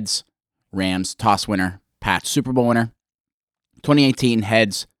 2019, heads. Rams toss winner, Pats Super Bowl winner. 2018,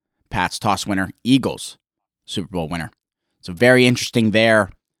 heads. Pats toss winner, Eagles Super Bowl winner. So very interesting there.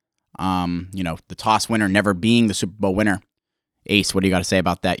 The toss winner never being the Super Bowl winner. Ace, what do you got to say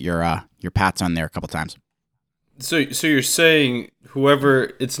about that? Your Pats on there a couple times. So you're saying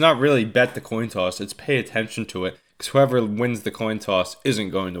whoever, it's not really bet the coin toss, it's pay attention to it, because whoever wins the coin toss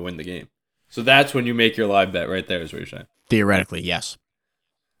isn't going to win the game. So that's when you make your live bet right there is what you're saying. Theoretically, yes.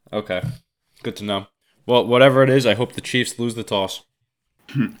 Okay, good to know. Well, whatever it is, I hope the Chiefs lose the toss.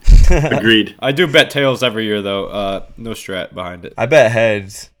 Agreed. I do bet tails every year, though. No strat behind it. I bet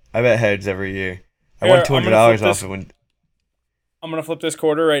heads every year. I won $200 off it when. I'm gonna flip this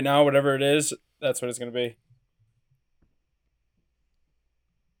quarter right now. Whatever it is, that's what it's gonna be.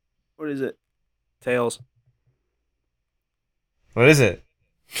 What is it? Tails. What is it?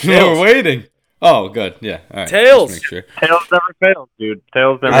 Yeah, we're waiting. Oh, good. Yeah. All right. Tails. Just make sure. Tails never fails, dude.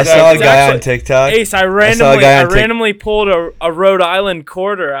 Tails never I fails. saw a guy on TikTok. Ace, I randomly pulled a Rhode Island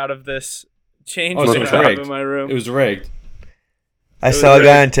quarter out of this change Oh, so that it was I have rigged. in my room. It was rigged. I saw a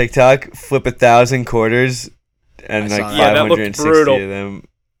guy on TikTok flip 1,000 quarters and like Yeah, that looked 560 brutal. of them.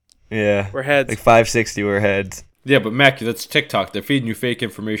 Yeah. We're heads. Like 560 were heads. Yeah, but Mackie, that's TikTok. They're feeding you fake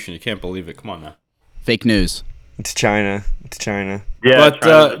information. You can't believe it. Come on now. Fake news. It's China. Yeah,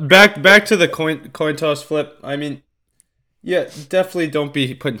 But back to the coin toss flip. I mean, yeah, definitely don't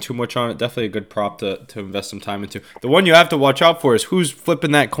be putting too much on it. Definitely a good prop to invest some time into. The one you have to watch out for is who's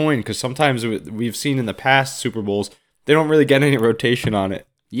flipping that coin, because sometimes we've seen in the past Super Bowls they don't really get any rotation on it.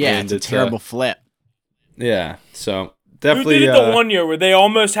 Yeah, And it's a terrible flip. Yeah, so definitely. Who did it the one year where they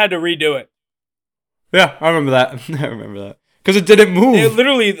almost had to redo it? Yeah, I remember that. I remember that because it didn't move. They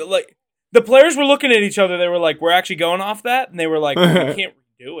literally, like, the players were looking at each other. They were like, "We're actually going off that," and they were like, "We can't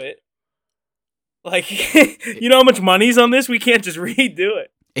redo it." Like, you know how much money's on this? We can't just redo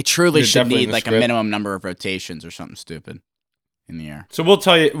it. It truly You're should definitely need in the like a script. minimum number of rotations or something stupid in the air. So we'll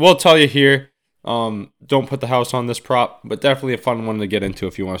tell you here. Don't put the house on this prop, but definitely a fun one to get into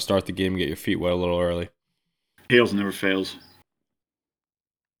if you want to start the game and get your feet wet a little early. Tails never fails.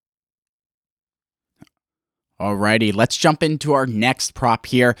 Alrighty, let's jump into our next prop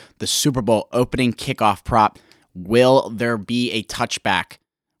here, the Super Bowl opening kickoff prop. Will there be a touchback?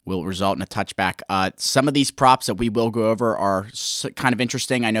 Will it result in a touchback? Some of these props that we will go over are kind of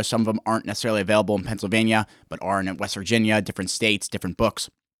interesting. I know some of them aren't necessarily available in Pennsylvania, but are in West Virginia, different states, different books.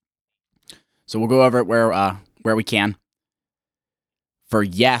 So we'll go over it where we can. For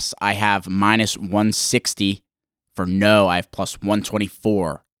yes, I have minus 160. For no, I have plus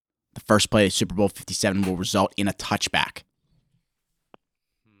 124. The first play of Super Bowl 57 will result in a touchback.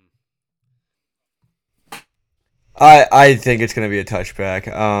 I think it's going to be a touchback.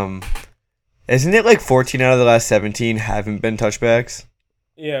 Isn't it like 14 out of the last 17 haven't been touchbacks?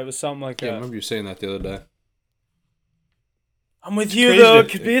 Yeah, it was something like Yeah, I that. remember you saying that the other day. I'm with It's you, crazy though. that-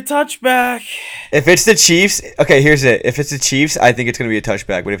 It could be a touchback. If it's the Chiefs, okay, here's it. If it's the Chiefs, I think it's going to be a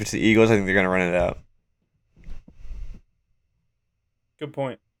touchback. But if it's the Eagles, I think they're going to run it out. Good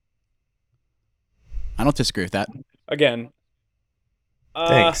point. I don't disagree with that. Again.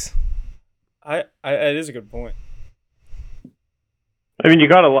 Thanks. It is a good point. I mean, you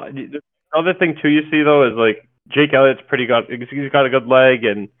got a lot. The other thing too you see though is like Jake Elliott's pretty good. He's got a good leg,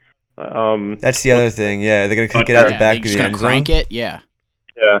 and That's the other thing. Yeah, they're going to kick it out the Yeah, back you're of just the gonna end zone. crank it. Yeah,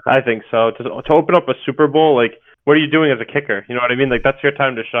 yeah, I think so. To open up a Super Bowl, like what are you doing as a kicker? You know what I mean? Like that's your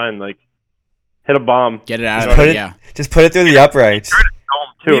time to shine. Like hit a bomb get it out Just of put there. it- Yeah, Just put it through the uprights.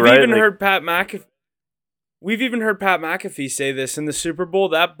 too, We've right? even Like, heard Pat McAfee. We've even heard Pat McAfee say this in the Super Bowl.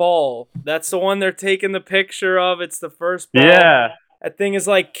 That ball, that's the one they're taking the picture of. It's the first ball. yeah, That thing is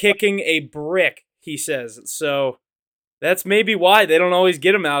like kicking a brick, he says. So that's maybe why they don't always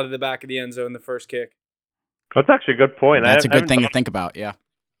get him out of the back of the end zone the first kick. that's actually a good point. that's a I good haven't thing to thought- think about. Yeah,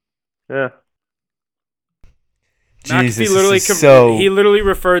 Yeah, Jesus, McAfee literally this is so... he literally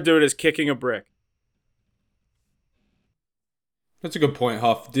referred to it as kicking a brick. That's a good point,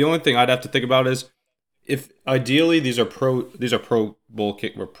 Huff. The only thing I'd have to think about is if ideally these are pro bowl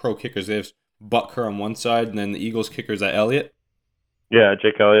kick or pro kickers. They have Butker on one side, and then the Eagles kickers at Elliott. yeah,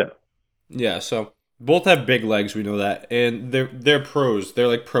 Jake Elliott. Yeah, so both have big legs. We know that, and they're pros. They're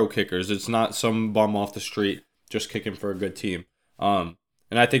like pro kickers. It's not some bum off the street just kicking for a good team.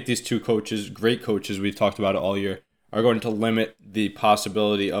 And I think these two coaches, great coaches, we've talked about it all year, are going to limit the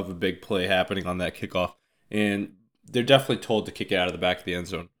possibility of a big play happening on that kickoff. And they're definitely told to kick it out of the back of the end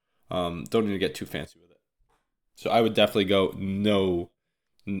zone. Don't need to get too fancy with it. So I would definitely go no.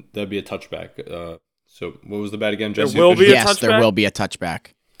 That'd be a touchback. So what was the bet again, Jesse? will be a yes, there touchback? will be a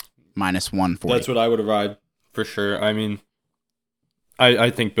touchback. Minus 140. That's what I would have ride for sure. I mean, I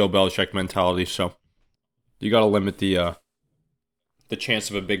think Bill Belichick mentality. So you got to limit the chance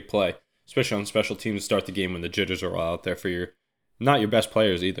of a big play, especially on special teams to start the game when the jitters are all out there for not your best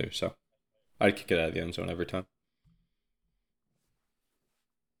players either. So I'd kick it out of the end zone every time.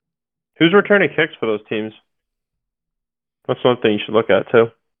 Who's returning kicks for those teams? That's one thing you should look at too.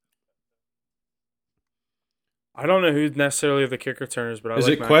 I don't know who necessarily the kick returners, but Is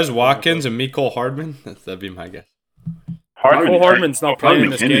it Quez Watkins and Mecole Hardman? That'd be my guess. Michael Hardman's not playing in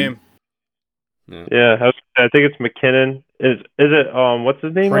this McKinnon. game. Yeah. Yeah, I think it's McKinnon. Is it what's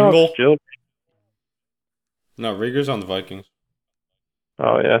his name? Pringle? Jill? No, Rieger's on the Vikings.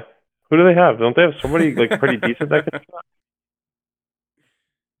 Oh yeah. Who do they have? Don't they have somebody like pretty decent that can?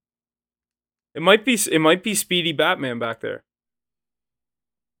 It might be Speedy Batman back there.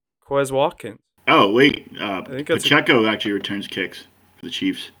 Quez Watkins. Oh wait, think that's Pacheco actually returns kicks for the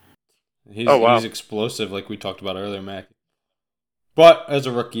Chiefs. He's wow. explosive, like we talked about earlier, Mac. But as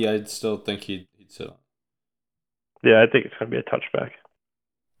a rookie, I'd still think he'd sit on. Yeah, I think it's gonna be a touchback.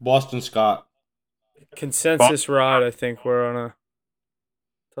 Boston Scott. Consensus ride, I think we're on a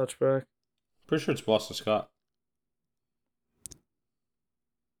touchback. Pretty sure it's Boston Scott.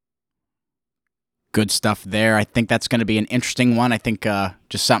 Good stuff there. I think that's going to be an interesting one. I think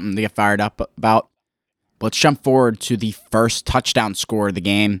just something to get fired up about. Let's jump forward to the first touchdown score of the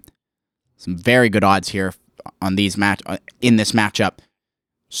game. Some very good odds here on in this matchup.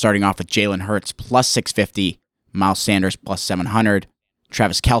 Starting off with Jalen Hurts plus 650, Miles Sanders plus 700,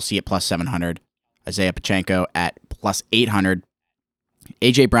 Travis Kelce at plus 700, Isaiah Pacheco at plus 800,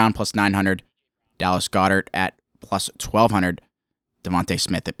 AJ Brown plus 900, Dallas Goedert at plus 1200, Devontae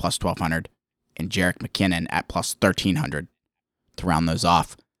Smith at plus 1200. And Jerick McKinnon at plus 1,300 to round those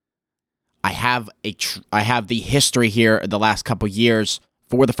off. I have the history here the last couple years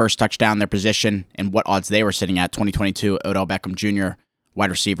for the first touchdown, their position, and what odds they were sitting at. 2022, Odell Beckham Jr., wide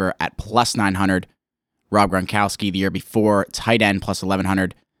receiver at plus 900. Rob Gronkowski the year before, tight end plus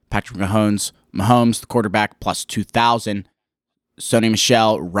 1,100. Patrick Mahomes, the quarterback, plus 2,000. Sony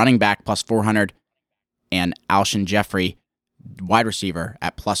Michel, running back, plus 400. And Alshon Jeffrey, wide receiver,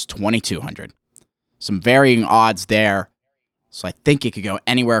 at plus 2,200. Some varying odds there. So I think it could go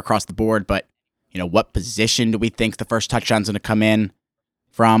anywhere across the board, but what position do we think the first touchdown's going to come in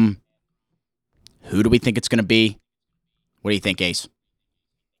from? Who do we think it's going to be? What do you think, Ace?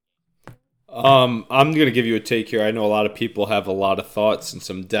 I'm going to give you a take here. I know a lot of people have a lot of thoughts and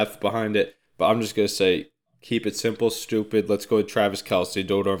some depth behind it, but I'm just going to say, keep it simple, stupid. Let's go with Travis Kelce.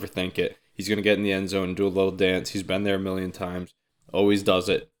 Don't overthink it. He's going to get in the end zone and do a little dance. He's been there a million times. Always does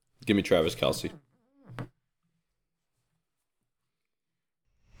it. Give me Travis Kelce.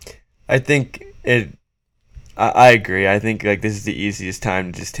 I think I agree. I think this is the easiest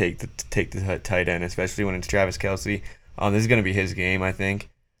time to just take the tight end, especially when it's Travis Kelce. This is going to be his game, I think.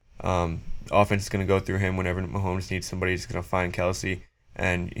 Offense is going to go through him whenever Mahomes needs somebody. He's going to find Kelce,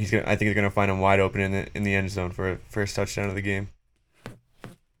 and I think they're going to find him wide open in the end zone for a first touchdown of the game.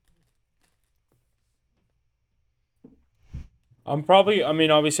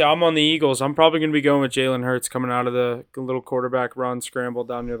 Obviously, I'm on the Eagles. I'm probably going to be going with Jalen Hurts coming out of the little quarterback run scramble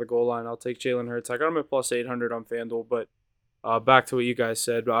down near the goal line. I'll take Jalen Hurts. I got him at plus 800 on FanDuel, but back to what you guys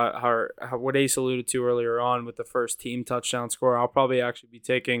said, what Ace alluded to earlier on with the first team touchdown score, I'll probably actually be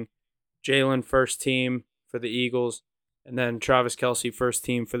taking Jalen first team for the Eagles and then Travis Kelce first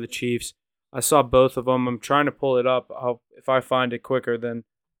team for the Chiefs. I saw both of them. I'm trying to pull it up. If I find it quicker, then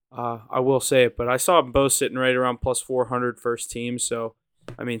I will say it. But I saw them both sitting right around plus 400 first team. So,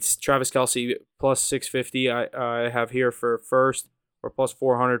 Travis Kelce plus 650 I have here for first, or plus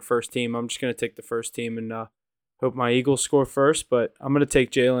 400 first team. I'm just going to take the first team and hope my Eagles score first. But I'm going to take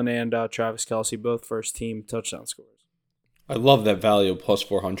Jalen and Travis Kelce, both first team touchdown scores. I love that value of plus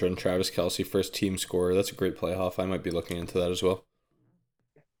 400 on Travis Kelce, first team scorer. That's a great play, Huff. I might be looking into that as well.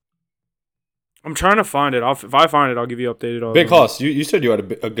 I'm trying to find it. If I find it, I'll give you updated. Big Hoss, you said you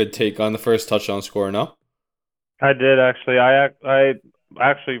had a good take on the first touchdown scorer, no? I did, actually. I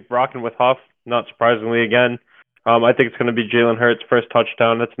actually rocking with Huff, not surprisingly again. I think it's going to be Jalen Hurts' first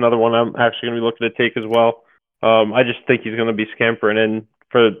touchdown. That's another one I'm actually going to be looking to take as well. I just think he's going to be scampering in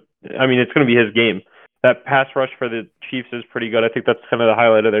it's going to be his game. That pass rush for the Chiefs is pretty good. I think that's kind of the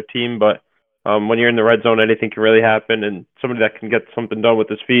highlight of their team. But when you're in the red zone, anything can really happen. And somebody that can get something done with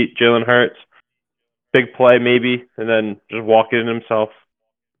his feet, Jalen Hurts, big play maybe, and then just walk it in himself.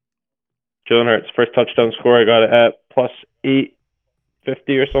 Jalen Hurts, first touchdown score, I got it at plus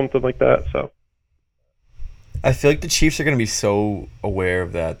 850 or something like that. So I feel like the Chiefs are going to be so aware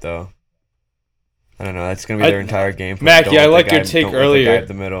of that, though. I don't know. That's going to be their entire game plan. Mackie, I like your take earlier.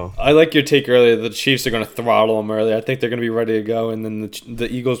 The middle. I like your take earlier. The Chiefs are going to throttle them early. I think they're going to be ready to go, and then the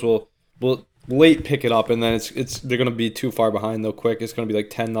Eagles will late pick it up, and then they're going to be too far behind though. Quick, it's going to be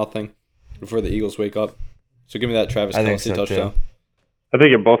like 10-0 before the Eagles wake up. So give me that Travis Kelce touchdown. Too. I think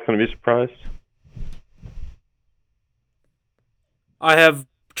you're both going to be surprised. I have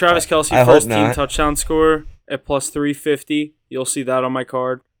Travis Kelce first team touchdown score at plus 350. You'll see that on my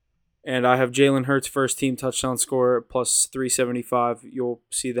card. And I have Jalen Hurts first team touchdown score at plus 375. You'll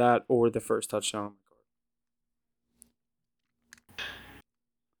see that, or the first touchdown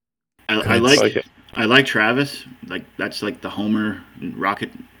on my card. I like Travis. That's like the homer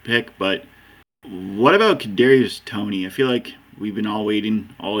rocket pick. But what about Kadarius Toney? I feel like we've been all waiting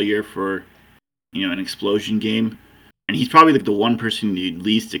all year for an explosion game, and he's probably like the one person you'd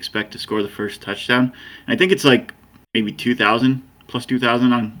least expect to score the first touchdown. And I think it's like maybe 2,000. Plus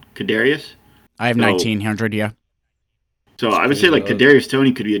 2,000 on Kadarius. I have 1,900, yeah. So I would say Kadarius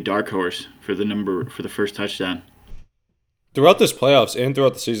Toney could be a dark horse for the first touchdown. Throughout this playoffs and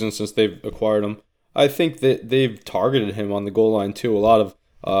throughout the season since they've acquired him, I think that they've targeted him on the goal line too. A lot of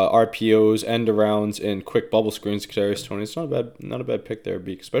RPOs, end arounds, and quick bubble screens to Kadarius Toney. It's not a bad pick there,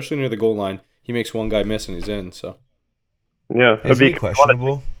 Beak. Especially near the goal line, he makes one guy miss and he's in. So yeah, is he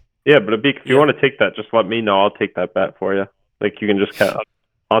questionable? Yeah, but Abik, if you want to take that, just let me know. I'll take that bet for you. Like, you can just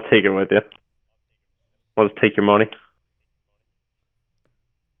I'll take it with you. I'll just take your money.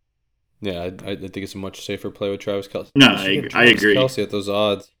 Yeah, I think it's a much safer play with Travis Kelce. No, I agree. Kelce at those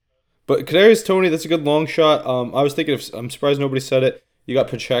odds. But Kadarius Toney, that's a good long shot. I was thinking, I'm surprised nobody said it. You got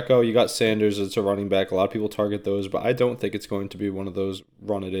Pacheco, you got Sanders. It's a running back. A lot of people target those, but I don't think it's going to be one of those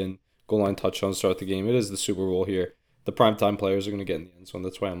run it in, goal line touchdowns, start the game. It is the Super Bowl here. The primetime players are going to get in the end zone.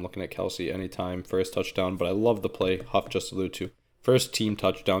 That's why I'm looking at Kelce anytime, first touchdown. But I love the play Huff just alluded to. First team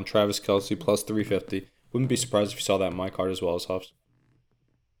touchdown, Travis Kelce plus 350. Wouldn't be surprised if you saw that in my card as well as Huff's.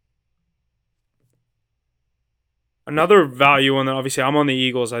 Another value one that obviously I'm on the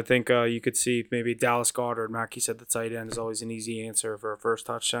Eagles. I think you could see maybe Dallas Goedert. Mackie said the tight end is always an easy answer for a first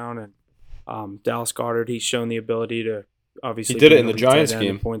touchdown, and Dallas Goedert, he's shown the ability to obviously He did be it an in the elite tight Giants end in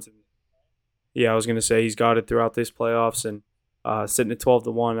game. points. Yeah, I was gonna say he's got it throughout this playoffs, and sitting at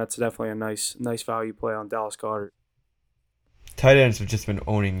 12-1, that's definitely a nice value play on Dallas Goedert. Tight ends have just been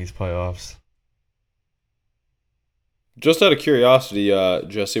owning these playoffs. Just out of curiosity,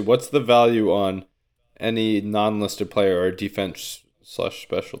 Jesse, what's the value on any non-listed player or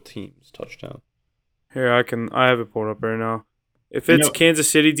defense/special teams touchdown? Here, I have it pulled up right now. If it's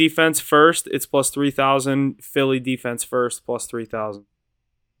Kansas City defense first, it's plus 3,000. Philly defense first, plus 3,000.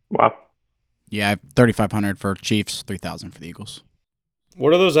 Wow. Yeah, 3,500 for Chiefs, 3,000 for the Eagles.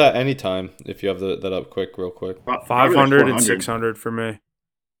 What are those at any time? If you have that up real quick. 500 and 600 for me.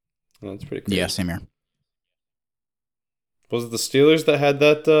 That's pretty crazy. Yeah, same here. Was it the Steelers that had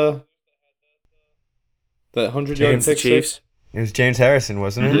that 100-yard James the pick Chiefs. six? It was James Harrison,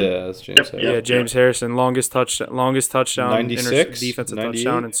 wasn't it? Yeah, that's James. Yep, Harrison. Yeah, James Harrison, longest touchdown, 96, defensive 98?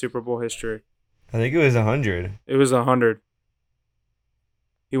 touchdown in Super Bowl history. I think it was 100. It was 100.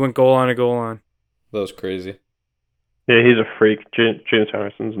 He went goal line to goal line. That was crazy. Yeah, he's a freak. James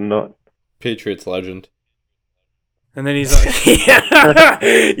Harrison's nut. Patriots legend. And then he's like,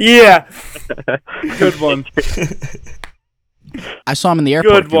 yeah. Good one. I saw him in the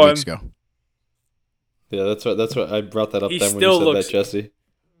airport Good a few one. weeks ago. Yeah, that's what I brought that up He then when still you said looks- that, Jesse.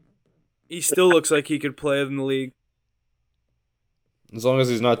 He still looks like he could play in the league. As long as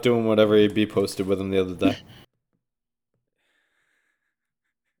he's not doing whatever AB posted with him the other day.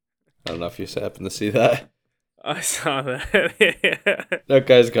 I don't know if you happen to see that. I saw that. That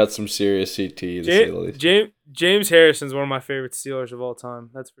guy's got some serious CT to say the least. James Harrison's one of my favorite Steelers of all time.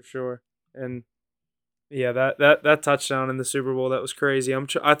 That's for sure. And yeah, that touchdown in the Super Bowl, that was crazy.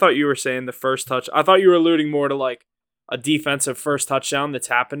 I thought you were saying the first touch. I thought you were alluding more to like a defensive first touchdown that's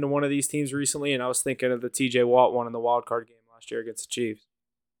happened to one of these teams recently, and I was thinking of the TJ Watt one in the wild card game last year against the Chiefs.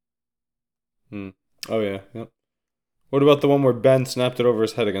 Oh yeah, yep. What about the one where Ben snapped it over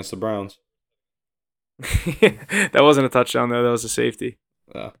his head against the Browns? That wasn't a touchdown though. That was a safety.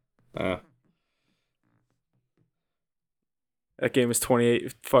 That game was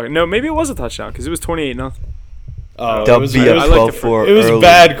 28. No, maybe it was a touchdown because it was 28-0. Oh, They'll it was, be it up was, 12-4 it was early.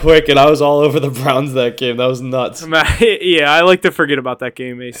 bad quick, and I was all over the Browns that game. That was nuts. Yeah, I like to forget about that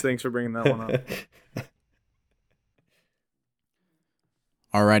game, Ace. Thanks for bringing that one up.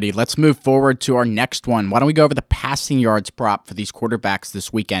 Alrighty, let's move forward to our next one. Why don't we go over the passing yards prop for these quarterbacks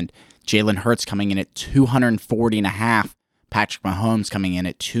this weekend? Jalen Hurts coming in at 240.5. Patrick Mahomes coming in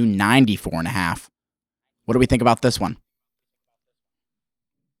at 294.5. What do we think about this one?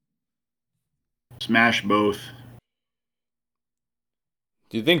 Smash both.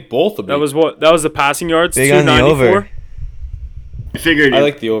 Do you think both will be? That was the passing yards. Big on the 294. over. I figured I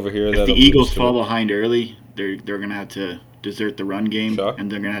like the over here. if the Eagles fall behind early, they're gonna have to desert the run game, Chuck.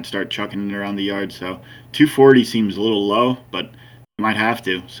 and they're gonna have to start chucking it around the yard. So 240 seems a little low, but they might have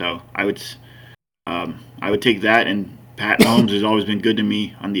to. So I would take that. And Pat Mahomes has always been good to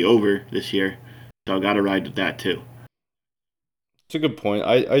me on the over this year, so I got to ride with that too. It's a good point.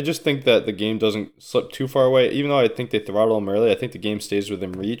 I just think that the game doesn't slip too far away. Even though I think they throttle them early, I think the game stays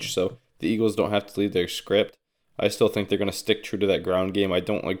within reach, so the Eagles don't have to leave their script. I still think they're going to stick true to that ground game. I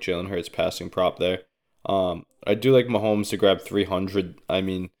don't like Jalen Hurts' passing prop there. I do like Mahomes to grab 300. I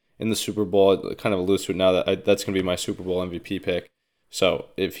mean, in the Super Bowl, it kind of alludes to it now that that's going to be my Super Bowl MVP pick. So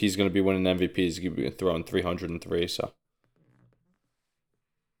if he's going to be winning MVP, he's going to be throwing 303. So.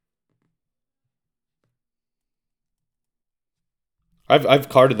 I've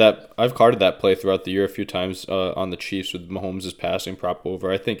carded that play throughout the year a few times on the Chiefs with Mahomes' passing prop over.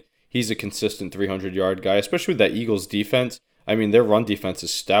 I think he's a consistent 300-yard guy, especially with that Eagles defense. I mean, their run defense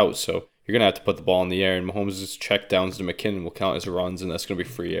is stout, so you're gonna have to put the ball in the air, and Mahomes' check downs to McKinnon will count as runs, and that's gonna be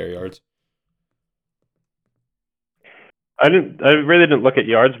free air yards. I really didn't look at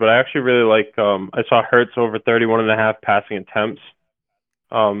yards, but I actually really like. I saw Hurts over 31.5 passing attempts.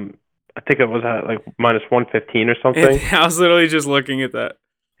 I think it was at like minus 115 or something. I was literally just looking at that.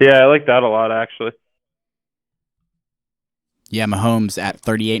 Yeah, I like that a lot actually. Yeah, Mahomes at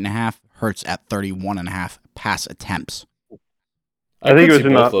 38.5, Hurts at 31.5 pass attempts. I think could it was see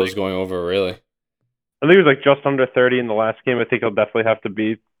in both the- those going over, really. I think it was like just under 30 in the last game. I think he'll definitely have to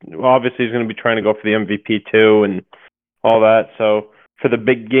be. Well, obviously, he's going to be trying to go for the MVP too and all that. So for the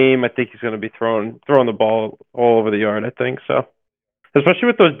big game, I think he's going to be throwing the ball all over the yard. I think so. Especially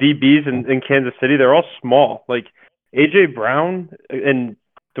with those DBs in Kansas City, they're all small. Like A.J. Brown and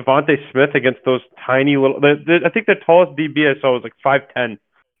Devontae Smith against those tiny little. I think the tallest DB I saw was like 5'10",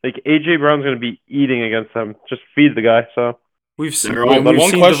 Like AJ Brown's going to be eating against them. Just feed the guy. So We've seen, They're all- But one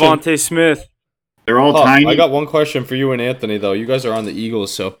seen question- Devontae Smith. They're all Oh, tiny. I got one question for you and Anthony, though. You guys are on the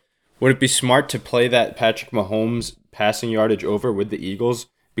Eagles, so would it be smart to play that Patrick Mahomes passing yardage over with the Eagles?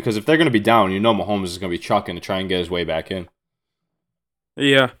 Because if they're going to be down, Mahomes is going to be chucking to try and get his way back in.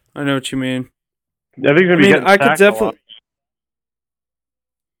 Yeah, I know what you mean. I think he's going to be getting I could sacked a lot. definitely.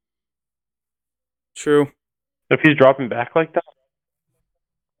 True. If he's dropping back like that.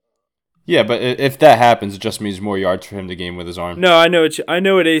 Yeah, but if that happens, it just means more yards for him to gain with his arm. No, I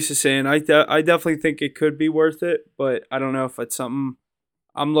know what Ace is saying. I definitely think it could be worth it, but I don't know if it's something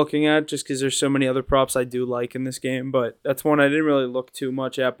I'm looking at just because there's so many other props I do like in this game. But that's one I didn't really look too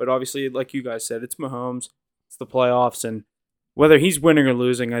much at. But obviously, like you guys said, it's Mahomes, it's the playoffs, and whether he's winning or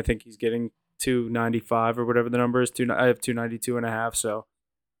losing, I think he's getting 295 or whatever the number is. I have 292.5. So.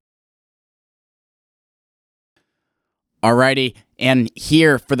 Alrighty, and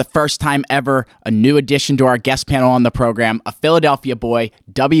here for the first time ever, a new addition to our guest panel on the program, a Philadelphia boy,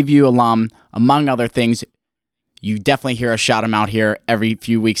 WVU alum, among other things. You definitely hear us shout him out here every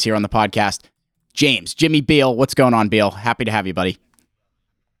few weeks here on the podcast. Jimmy Beal, what's going on, Beal? Happy to have you, buddy.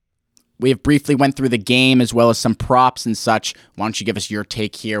 We have briefly went through the game as well as some props and such. Why don't you give us your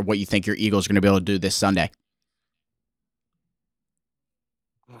take here, what you think your Eagles are going to be able to do this Sunday?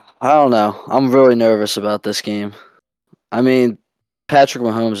 I don't know. I'm really nervous about this game. I mean, Patrick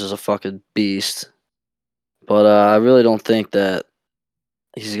Mahomes is a fucking beast, but I really don't think that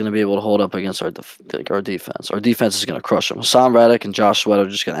he's going to be able to hold up against our defense. Our defense is going to crush him. Hassan Reddick and Josh Sweat are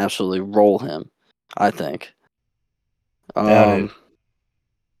just going to absolutely roll him, I think.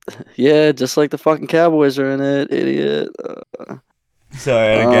 Yeah, just like the fucking Cowboys are in it, idiot. Sorry,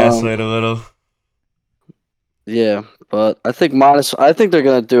 I had to gaslight a little. Yeah, but I think they're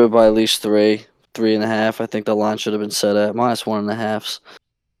going to do it by at least 3.5. I think the line should have been set at -1.5.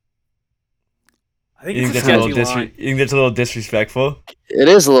 I think You think it's that's a a little sketchy line. you think that's a little disrespectful? It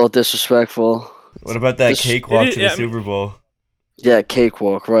is a little disrespectful. What about that This- cakewalk it- to yeah, the I mean- Super Bowl? Yeah,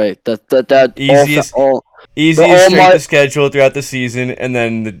 cakewalk, right? That Easiest- all Easiest strength my- of schedule throughout the season, and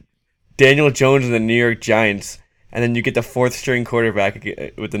then the Daniel Jones and the New York Giants, and then you get the fourth string quarterback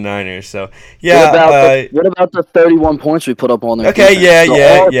with the Niners. So yeah, what about the 31 points we put up on their Okay, defense?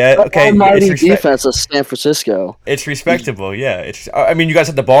 yeah, The okay, almighty it's respect- defense of San Francisco. it's respectable. Yeah, I mean, you guys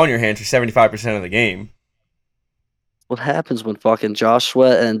had the ball in your hands for 75% of the game. What happens when fucking Josh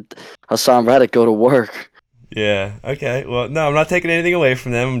Sweat and Hassan Reddick go to work? Yeah. Okay. Well, no, I'm not taking anything away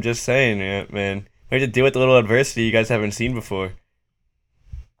from them. I'm just saying, yeah, man, we have to deal with a little adversity you guys haven't seen before.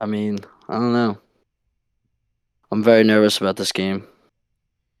 I mean, I don't know. I'm very nervous about this game.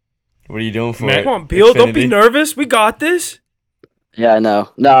 What are you doing for Man, it? Come on, Beal, don't be Xfinity? nervous. We got this. Yeah, I know.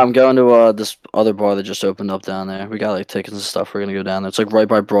 No, I'm going to this other bar that just opened up down there. We got like tickets and stuff. We're gonna go down there. It's like right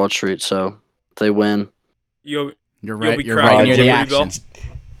by Broad Street. So if they win, You'll You're You'll right. be You're cracking right near the Jimmy Beal. action.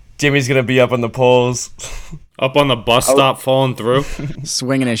 Jimmy's gonna be up on the poles. Up on the bus stop, falling through.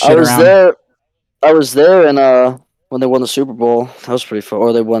 Swinging his I shit was around. there. I was there, and when they won the Super Bowl, that was pretty fun.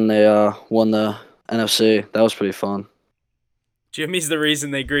 Or they won the NFC. That was pretty fun. Jimmy's the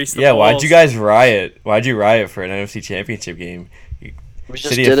reason they greased the Yeah, why'd balls. you guys riot? Why'd you riot for an NFC Championship game? We just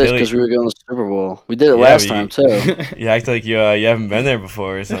City did of it Philly. because we were going to the Super Bowl. We did it Yeah, last but time too. You act like you haven't been there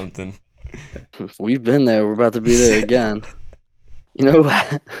before or something. We've been there. We're about to be there again. You know,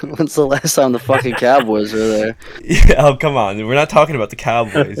 when's the last time the fucking Cowboys were there? Yeah, oh, come on. We're not talking about the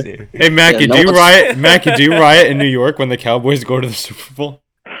Cowboys here. Hey, Mackie, Yeah, no do you one's- riot? Mackie, do you riot in New York when the Cowboys go to the Super Bowl?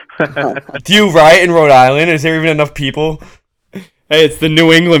 Do you riot in Rhode Island? Is there even enough people? Hey, it's the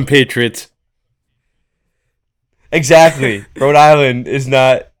New England Patriots. Exactly. Rhode Island is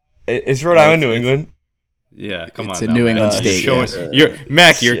not. Is Rhode Island New England? Yeah, come It's on. a now, New man. England You're state, showing, yes.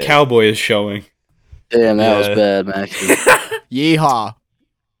 Mackie, your Shit. cowboy is showing. Damn, that was Yeah. bad, Mackie. Yeehaw.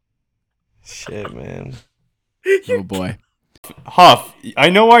 Shit, man. Oh, boy. Huff, I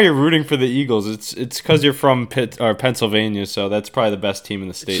know why you're rooting for the Eagles. It's because you're from Pennsylvania, so that's probably the best team in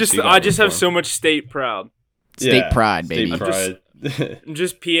the state. Just so you gotta I just root have for so 'em. much state proud. State pride, baby. State pride. I'm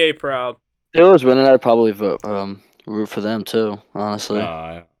just PA proud. If it was winning, I'd probably root for them too. Honestly,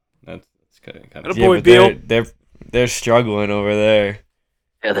 That's kind Atta of. boy, but Beal. they're struggling over there.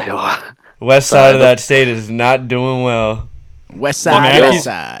 yeah, they are. West side of that state is not doing well. West Well, side, Mackie's- west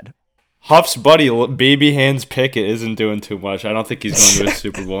side. Huff's buddy, Baby Hands Pickett, isn't doing too much. I don't think he's going to a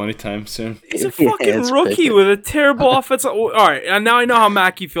Super Bowl anytime soon. He's a Yeah, fucking it's rookie Pickett. with a terrible offense. All right, and now I know how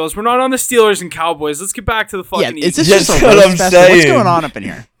Mackie feels. We're not on the Steelers and Cowboys. Let's get back to the fucking Yeah, is this That's just a what roast I'm fest? What's saying. going on up in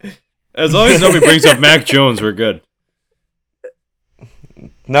here? As long as nobody brings up Mac Jones, we're good.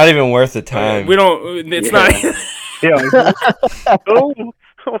 Not even worth the time. We don't. It's Yeah. not. Yeah. Oh,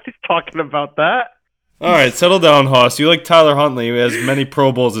 Nobody's talking about that. All right, settle down, Hoss. You like Tyler Huntley, who has many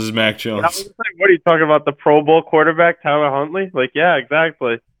Pro Bowls as Mac I Jones. was like, what are you talking about? The Pro Bowl quarterback, Tyler Huntley? Like, yeah,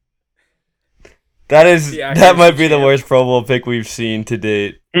 exactly. That might be the worst Pro Bowl pick we've seen to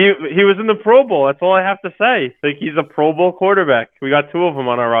date. He was in the Pro Bowl. That's all I have to say. Like, he's a Pro Bowl quarterback. We got 2 of them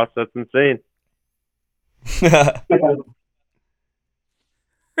on our roster. That's insane.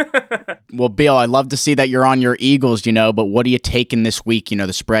 Well, Bill, I'd love to see that you're on your Eagles, but what are you taking this week?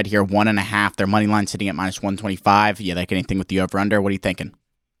 The spread here, 1.5. Their money line sitting at -125. You like anything with the over/under? What are you thinking?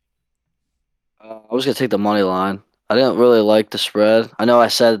 I was gonna take the money line. I didn't really like the spread. I know I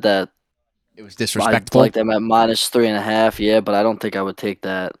said that It was I disrespectful. like them at -3.5. Yeah, but I don't think I would take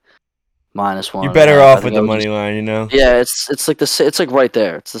that -1. You're better off with the money line, Yeah, it's like it's like right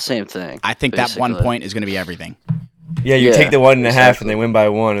there. It's the same thing. I think that 1 basically. point is going to be everything. Yeah, you Yeah, take the 1.5 exactly. and they win by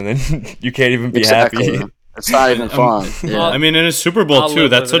 1, and then you can't even be Exactly. happy. It's not even fun. Yeah. I mean, in a Super Bowl, I'll too,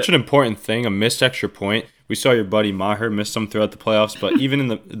 live that's with such an important thing, a missed extra point. We saw your buddy Maher miss some throughout the playoffs, but even in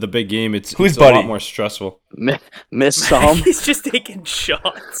the big game, it's Who's a buddy? lot more stressful. Miss some. He's just taking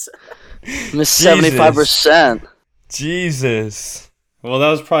shots. Miss 75%. Jesus. Well, that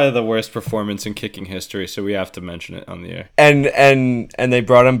was probably the worst performance in kicking history, so we have to mention it on the air. And they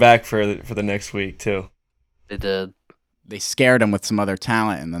brought him back for the next week, too. They did. They scared him with some other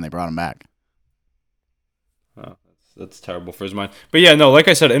talent, and then they brought him back. Oh, that's terrible for his mind. But yeah, no, like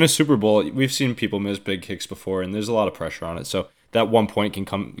I said, in a Super Bowl, we've seen people miss big kicks before, and there's a lot of pressure on it. So that 1 point can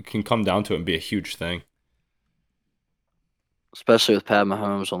come down to it and be a huge thing. Especially with Pat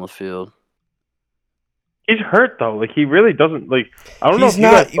Mahomes on the field. He's hurt, though. Like, he really doesn't, like, I don't know He's if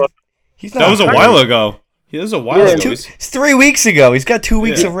not. you guys He's not. That was a hurt. while ago. It was a while It's ago. 3 weeks ago. He's got 2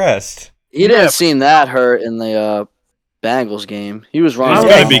 weeks Yeah. of rest. He didn't seem that hurt in the Bengals game. He was running. He's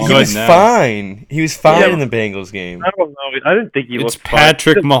gotta gonna be He good He was now. fine. He was fine Yeah. in the Bengals game. I don't know. I didn't think he It's looked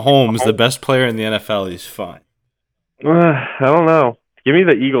Patrick fine. Mahomes, the best player in the NFL. He's fine. I don't know. Give me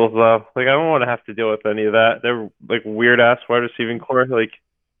the Eagles, though. Like, I don't want to have to deal with any of that. They're, like, weird-ass wide receiving core. Like,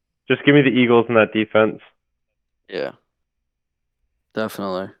 just give me the Eagles in that defense. Yeah.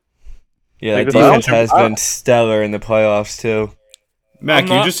 Definitely. Yeah, Like, that the defense Browns- has been stellar in the playoffs too. Mac,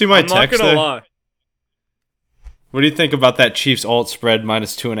 you just see my I'm not text gonna there? lie. What do you think about that Chiefs alt spread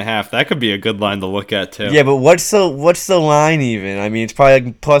 -2.5? That could be a good line to look at too. Yeah, but what's the line even? I mean, it's probably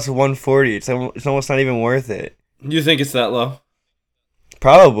like plus 140. It's almost not even worth it. You think it's that low?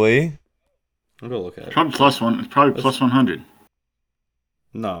 Probably. I'll go look at it. Probably plus one. It's probably plus 100.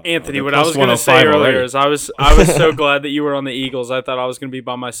 No, Anthony, they're what I plus was going to say 105 earlier already. is I was so glad that you were on the Eagles. I thought I was going to be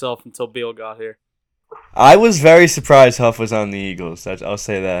by myself until Beal got here. I was very surprised Huff was on the Eagles. I'll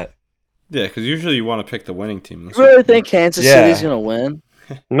say that. Yeah, because usually you want to pick the winning team. You really think Kansas Yeah. City's gonna win?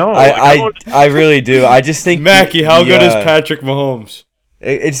 No, I really do. I just think Mackie, how good is yeah. Patrick Mahomes?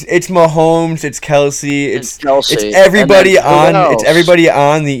 It's Mahomes, it's Kelsey, it's Kelsey. it's everybody And then who on it's else? everybody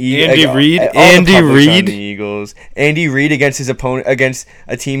on the Eagles. Andy Reid? On Andy Reid? the Eagles. Andy Reid against his opponent against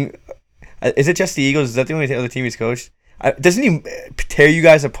a team. Is it just the Eagles? Is that the only other team he's coached? Doesn't he tear you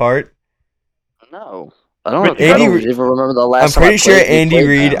guys apart? No. I don't, But I Andy don't Reid- even remember the I'm last time pretty I sure played- we Andy played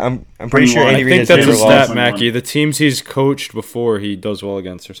Reid. them. I'm pretty sure 21. Andy I Reid think has that's a never stat, lost. Mackie. The teams he's coached before, he does well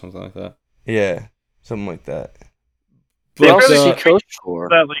against, or something like that. Yeah, something like that. Who else really is he should- coached for?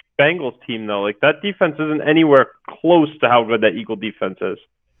 that like Bengals team though. Like that defense isn't anywhere close to how good that Eagle defense is.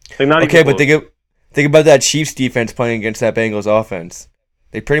 Like not Okay, even but close. think about that Chiefs defense playing against that Bengals offense.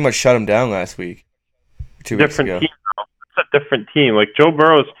 They pretty much shut him down last week. 2 weeks different ago. team. Now. It's a different team. Like Joe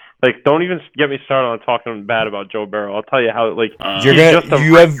Burrow's. Like don't even get me started on talking bad about Joe Burrow. I'll tell you how. Like You're he's gonna just a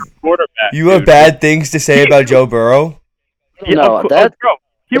you have quarterback. you have dude. bad things to say about Joe Burrow. No, of course- that bro,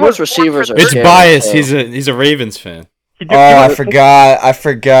 he those went receivers are It's scary, biased. so- He's a Ravens fan. He did- Oh, he I went-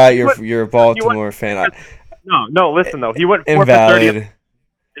 forgot. He went- You're a Baltimore fan. No. Listen though, he went 4 for 30, Invalid.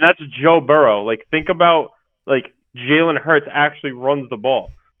 and that's Joe Burrow. Like think about like Jalen Hurts actually runs the ball.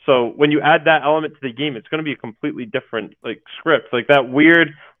 So when you add that element to the game, it's going to be a completely different like script. Like that weird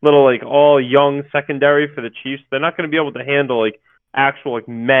little like all young secondary for the Chiefs, they're not going to be able to handle like actual like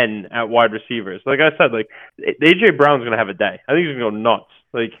men at wide receivers. Like I said, like AJ Brown's going to have a day. I think he's going to go nuts.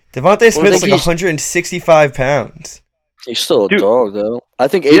 Like Devontae Smith's like he's- 165 pounds. He's still a Dude. dog, though. I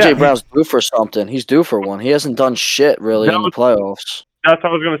think AJ Yeah, Brown's due for something. He's due for one. He hasn't done shit really That in the was- playoffs. that's what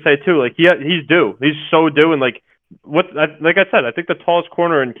I was going to say too. Like he's due. He's so due. And like like I said, I think the tallest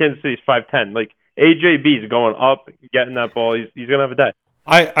corner in Kansas City is 5'10". Like AJB's going up, getting that ball. He's going to have a day.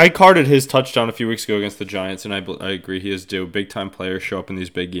 I carded his touchdown a few weeks ago against the Giants, and I agree he is due. Big time players show up in these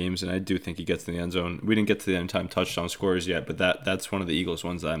big games, and I do think he gets in the end zone. We didn't get to the end time touchdown scores yet, but that's one of the Eagles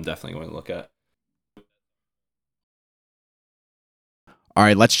ones that I'm definitely going to look at. All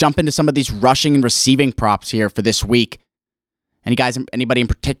right, let's jump into some of these rushing and receiving props here for this week. Anybody in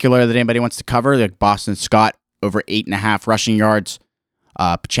particular that anybody wants to cover? Like Boston Scott over 8.5 rushing yards.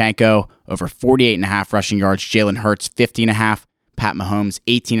 Pachenko over 48.5 rushing yards. Jalen Hurts 50.5. Pat Mahomes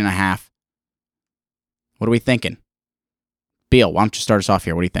 18.5. What are we thinking? Beal, why don't you start us off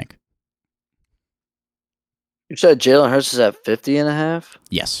here? What do you think? You said Jalen Hurts is at 50.5?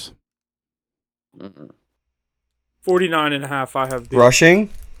 Yes. 49.5. I have. Rushing?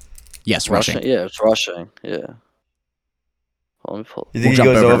 Yes, rushing. Yeah, it's rushing. Yeah. Let me pull. You We'll think he jump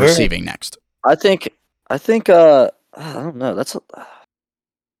goes over to over? receiving next. I think. I don't know. That's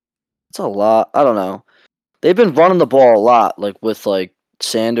a lot. I don't know. They've been running the ball a lot, like with like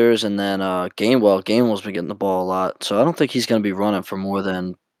Sanders and then Gainwell. Gainwell's been getting the ball a lot, so I don't think he's going to be running for more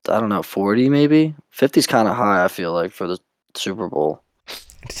than 40 maybe. 50's kind of high. I feel like for the Super Bowl.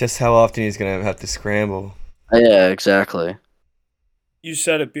 It's just how often he's going to have to scramble. Yeah, exactly. You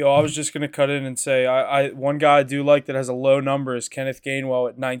said it, Beal. I was just going to cut in and say I one guy I do like that has a low number is Kenneth Gainwell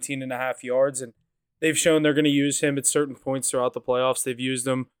at 19.5 yards, and they've shown they're going to use him at certain points throughout the playoffs. They've used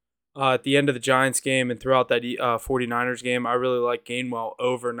him at the end of the Giants game and throughout that 49ers game. I really like Gainwell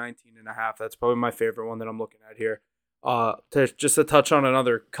over 19.5. That's probably my favorite one that I'm looking at here. Just to touch on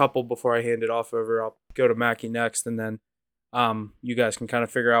another couple before I hand it off over, I'll go to Mackie next, and then you guys can kind of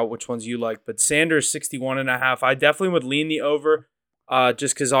figure out which ones you like. But Sanders 61.5. I definitely would lean the over.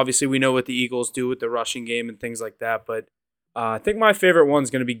 Just because obviously we know what the Eagles do with the rushing game and things like that. But I think my favorite one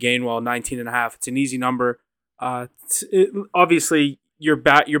is going to be Gainwell, 19.5. It's an easy number. Obviously, you're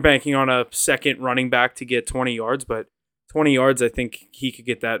banking on a second running back to get 20 yards, but 20 yards, I think he could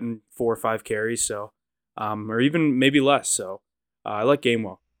get that in 4 or 5 carries, so or even maybe less. So I like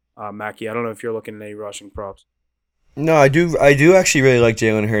Gainwell. Mackie, I don't know if you're looking at any rushing props. No, I do actually really like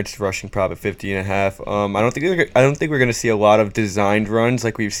Jalen Hurts rushing prop at 50.5. I don't think we're gonna see a lot of designed runs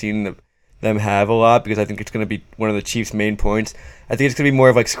like we've seen them have a lot, because I think it's gonna be one of the Chiefs' main points. I think it's gonna be more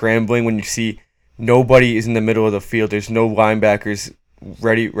of like scrambling when you see nobody is in the middle of the field. There's no linebackers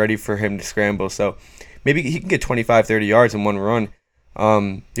ready for him to scramble. So maybe he can get 25, 30 yards in one run.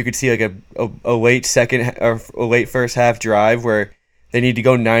 You could see like a late second or a late first half drive where they need to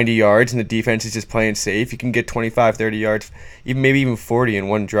go 90 yards and the defense is just playing safe. You can get 25, 30 yards, maybe even 40 in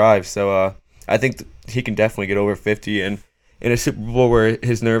one drive. So I think he can definitely get over 50. And in a Super Bowl where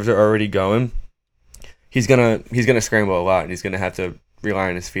his nerves are already going, he's gonna scramble a lot, and he's gonna have to rely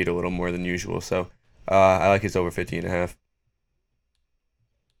on his feet a little more than usual. So I like his over 50.5.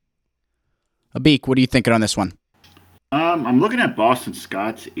 Abik, what are you thinking on this one? I'm looking at Boston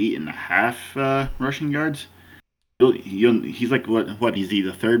Scott's 8.5 rushing yards. He's like what? He's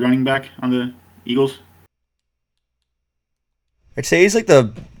the third running back on the Eagles. I'd say he's like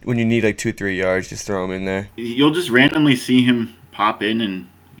when you need like 2-3 yards, just throw him in there. You'll just randomly see him pop in, and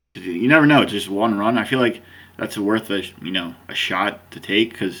you never know. It's just one run. I feel like that's worth a shot to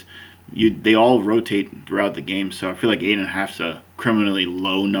take, because they all rotate throughout the game. So I feel like 8.5 is a criminally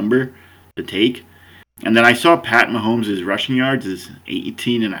low number to take. And then I saw Pat Mahomes' rushing yards is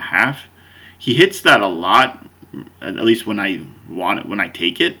 18.5. He hits that a lot, at least when I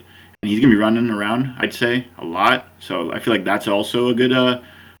take it, and he's gonna be running around, I'd say, a lot. So I feel like that's also a good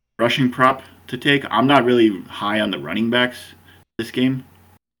rushing prop to take. I'm not really high on the running backs this game,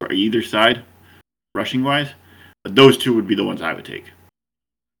 or either side, rushing wise, but those two would be the ones I would take.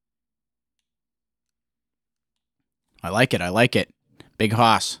 I like it. Big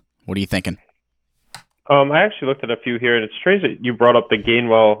Hoss, what are you thinking? I actually looked at a few here, and it's strange that you brought up the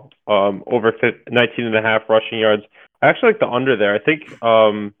Gainwell over 19.5 rushing yards. I actually like the under there. I think,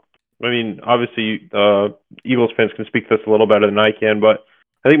 obviously, Eagles fans can speak to this a little better than I can, but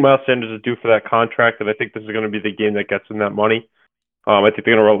I think Miles Sanders is due for that contract, and I think this is going to be the game that gets him that money. I think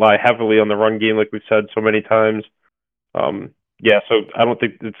they're going to rely heavily on the run game, like we've said so many times. So I don't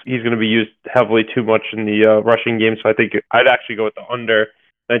think he's going to be used heavily too much in the rushing game, so I think I'd actually go with the under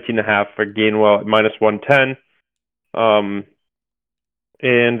 19.5 for Gainwell at -110.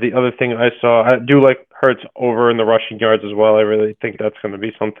 And the other thing I saw, I do like Hurts over in the rushing yards as well. I really think that's going to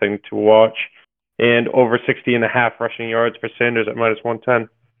be something to watch. And over 60.5 rushing yards for Sanders at -110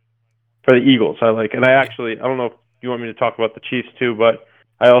 for the Eagles. I don't know if you want me to talk about the Chiefs too, but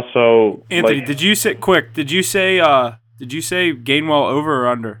I also Anthony, did you say Gainwell over or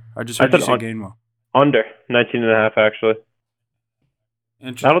under? I just heard you say Gainwell. Under 19.5 actually. I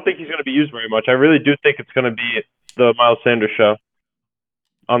don't think he's going to be used very much. I really do think it's going to be the Miles Sanders show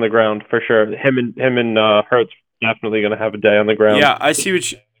on the ground for sure. Him and Hurts definitely going to have a day on the ground. Yeah, I see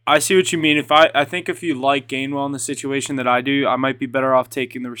what you mean. I think if you like Gainwell in the situation that I do, I might be better off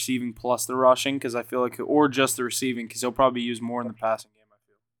taking the receiving plus the rushing, because I feel like, or just the receiving, because he'll probably use more in the passing game.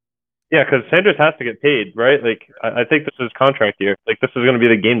 Yeah, because Sanders has to get paid, right? Like, I think this is his contract year. Like, this is going to be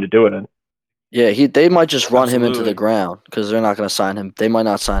the game to do it in. Yeah, they might just run him into the Absolutely. ground because they're not going to sign him. They might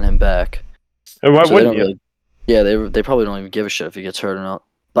not sign him back. And why So they wouldn't don't you? really. Yeah, they probably don't even give a shit if he gets hurt or not.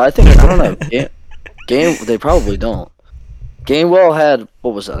 But I think I don't know. Game they probably don't. Gainwell had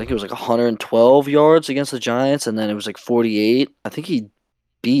what was that? I think it was like 112 yards against the Giants, and then it was like 48. I think he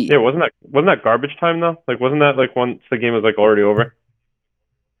beat. Yeah, wasn't that garbage time though? Like, wasn't that like once the game was like already over?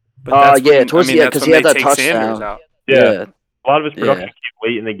 But that's Yeah, when, towards the end that's because when he had they that take Sanders touchdown. out. Yeah. A lot of his Yeah. production came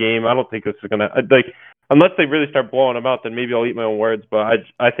late in the game. I don't think this is gonna like unless they really start blowing him out. Then maybe I'll eat my own words. But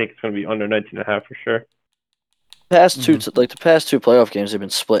I think it's gonna be under 19.5 for sure. The past two playoff games, they've been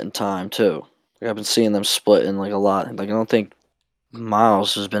split in time too. Like, I've been seeing them split in like a lot. Like I don't think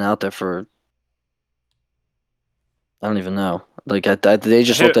Miles has been out there for. I don't even know. Like they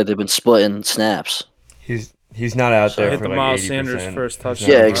just look like they've been splitting snaps. He's not out So- there Hit for the like Miles 80%. Sanders first He's not touchdown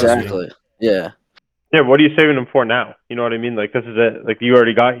Yeah, out there. exactly. Yeah. Yeah, what are you saving him for now? You know what I mean? Like this is it. Like you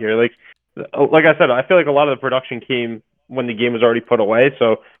already got here. Like I said, I feel like a lot of the production came when the game was already put away.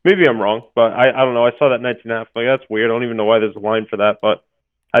 So maybe I'm wrong, but I don't know. I saw that 19.5. Like that's weird. I don't even know why there's a line for that, but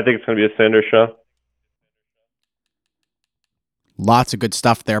I think it's gonna be a Sanders show. Lots of good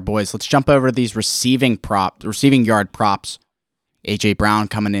stuff there, boys. Let's jump over to these receiving yard props. A.J. Brown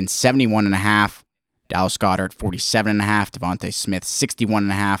coming in 71.5. Dallas Goedert 47.5. Devontae Smith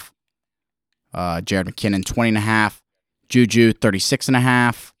 61.5. Jared McKinnon 20.5. Juju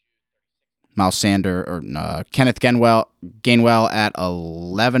 36.5. Miles Sanders or Kenneth Gainwell at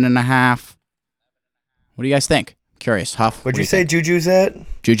 11.5. What do you guys think? Curious, Huff. What'd you say Juju's at?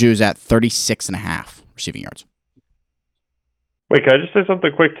 Juju's at 36.5 receiving yards. Wait, can I just say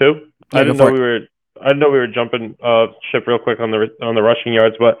something quick too? Yeah, I didn't go know for we were jumping ship real quick on the rushing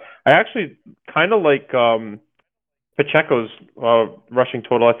yards, but I actually kind of like Pacheco's rushing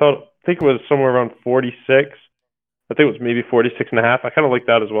total. I think it was somewhere around 46. I think it was maybe 46.5. I kind of like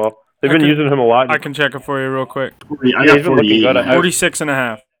that as well. They've been using him a lot. I can check it for you real quick. I Yeah, got he's been looking 48. good.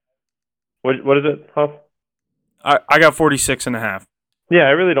 46.5. What is it, Huff? I got 46.5. Yeah,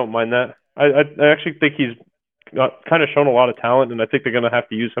 I really don't mind that. I actually think he's kind of shown a lot of talent, and I think they're going to have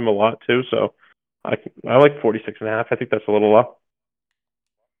to use him a lot too. So I like 46.5. I think that's a little low.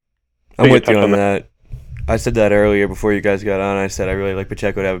 I'm you with you touched on on that. I said that earlier before you guys got on. I said I really like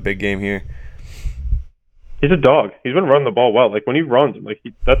Pacheco to have a big game here. He's a dog. He's been running the ball well. Like when he runs, like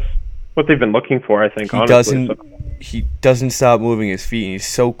that's what they've been looking for. I think honestly. He doesn't stop moving his feet, and he's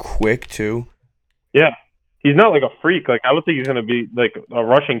so quick too. Yeah, he's not like a freak. Like I don't think he's going to be like a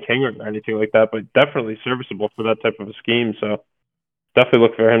rushing king or anything like that, but definitely serviceable for that type of a scheme. So definitely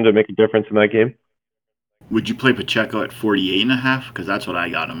look for him to make a difference in that game. Would you play Pacheco at 48.5? Because that's what I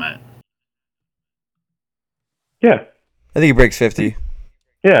got him at. Yeah, I think he breaks 50.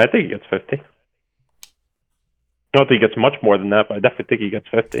 yeah, I think he gets 50. I don't think he gets much more than that, but I definitely think he gets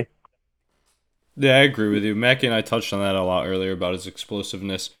 50. Yeah, I agree with you. Mackie and I touched on that a lot earlier about his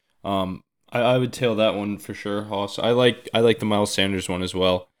explosiveness. I would tail that one for sure, Hoss. I like the Miles Sanders one as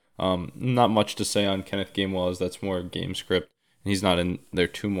well. Not much to say on Kenneth Gainwell, as that's more game script, and he's not in there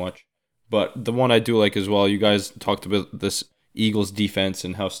too much. But the one I do like as well, you guys talked about this Eagles defense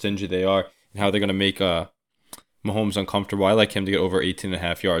and how stingy they are and how they're going to make Mahomes uncomfortable. I like him to get over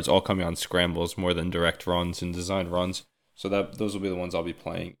 18.5 yards, all coming on scrambles more than direct runs and designed runs. So those will be the ones I'll be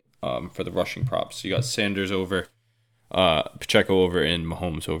playing for the rushing props. So you got Sanders over, Pacheco over, and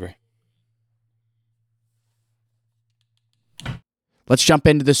Mahomes over. Let's jump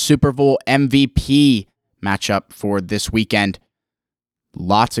into the Super Bowl MVP matchup for this weekend.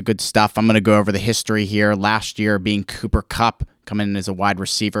 Lots of good stuff. I'm going to go over the history here. Last year being Cooper Kupp coming in as a wide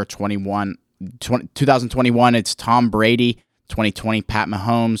receiver. 2021, it's Tom Brady. 2020, Pat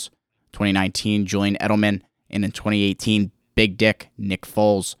Mahomes. 2019, Julian Edelman. And in 2018, Big Dick, Nick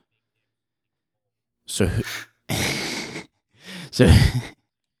Foles. So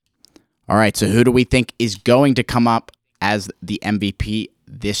all right, so who do we think is going to come up as the MVP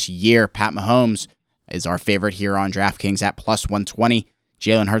this year? Pat Mahomes is our favorite here on DraftKings at plus 120.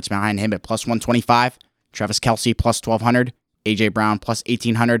 Jalen Hurts behind him at plus 125. Travis Kelce plus 1,200. A.J. Brown plus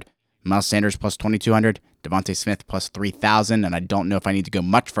 1,800. Miles Sanders plus 2,200. Devontae Smith plus 3,000. And I don't know if I need to go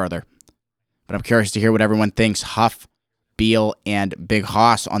much further, but I'm curious to hear what everyone thinks. Huff, Beal, and Big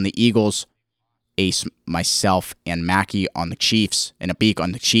Hoss on the Eagles. Ace, myself, and Mackie on the Chiefs. And a beak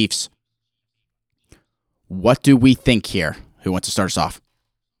on the Chiefs. What do we think here? Who wants to start us off?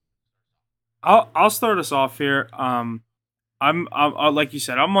 I'll start us off here. I'm like you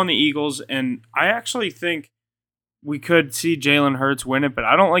said, I'm on the Eagles, and I actually think we could see Jalen Hurts win it, but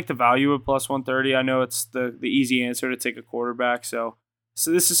I don't like the value of plus 130. I know it's the easy answer to take a quarterback, so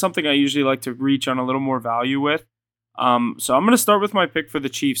So this is something I usually like to reach on a little more value with. So I'm going to start with my pick for the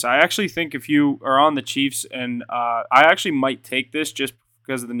Chiefs. I actually think if you are on the Chiefs, and I actually might take this just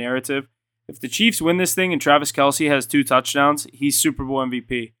because of the narrative. If the Chiefs win this thing and Travis Kelce has 2 touchdowns, he's Super Bowl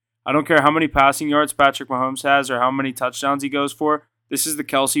MVP. I don't care how many passing yards Patrick Mahomes has or how many touchdowns he goes for. This is the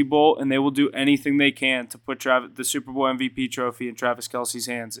Kelce Bowl, and they will do anything they can to put the Super Bowl MVP trophy in Travis Kelce's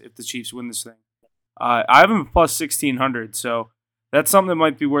hands if the Chiefs win this thing. I have him plus 1,600, so that's something that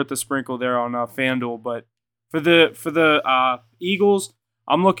might be worth a sprinkle there on FanDuel. But for the Eagles,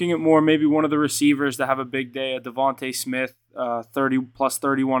 I'm looking at more maybe one of the receivers to have a big day. A Devontae Smith, 30 plus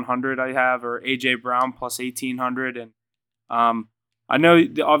 3,100 I have, or AJ Brown plus 1,800, and I know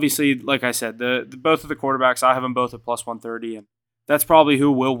obviously, like I said, the both of the quarterbacks I have them both at plus 130, and that's probably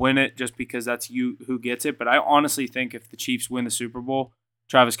who will win it, just because that's who gets it. But I honestly think if the Chiefs win the Super Bowl,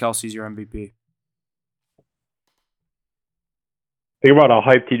 Travis Kelce's your MVP. Think about how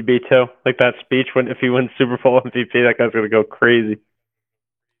hyped he'd be too. Like that speech if he wins Super Bowl MVP, that guy's gonna go crazy.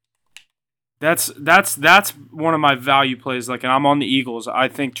 That's one of my value plays. Like, and I'm on the Eagles. I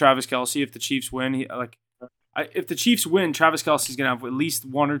think Travis Kelce, if the Chiefs win, if the Chiefs win, Travis Kelce's gonna have at least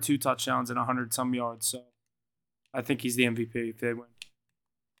 1 or 2 touchdowns and 100-some yards. So I think he's the MVP if they win.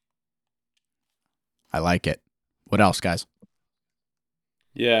 I like it. What else, guys?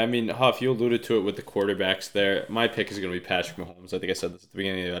 Yeah, I mean, Huff, you alluded to it with the quarterbacks there. My pick is going to be Patrick Mahomes. I think I said this at the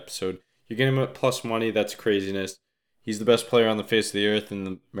beginning of the episode. You're getting him at plus money. That's craziness. He's the best player on the face of the earth in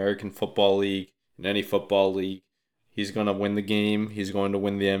the American Football League, in any football league. He's going to win the game. He's going to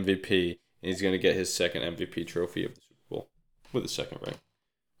win the MVP. And he's going to get his second MVP trophy of the Super Bowl with his second ring.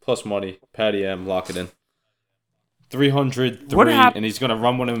 Plus money. Patty M. Lock it in. 303, and he's going to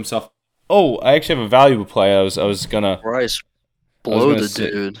run one of himself. Oh, I actually have a valuable play. I was going to... Bryce, blow the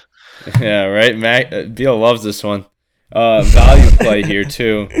dude. Yeah, right? Mac, Beal loves this one. Value play here,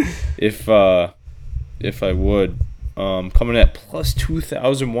 too, if I would. Coming at plus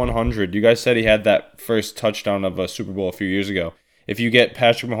 2,100. You guys said he had that first touchdown of a Super Bowl a few years ago. If you get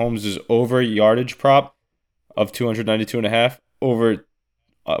Patrick Mahomes' over yardage prop of 292.5, over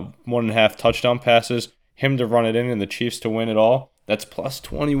 1.5 touchdown passes, him to run it in and the Chiefs to win it all, that's plus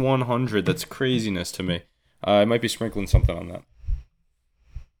 2,100. That's craziness to me. I might be sprinkling something on that.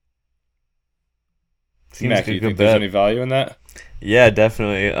 Mac, do you think there's any value in that? Yeah,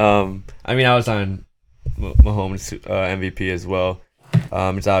 definitely. I mean, I was on Mahomes MVP as well.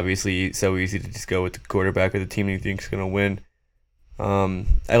 It's obviously so easy to just go with the quarterback or the team you think is going to win.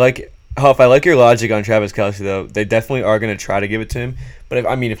 I like your logic on Travis Kelce, though. They definitely are going to try to give it to him. But if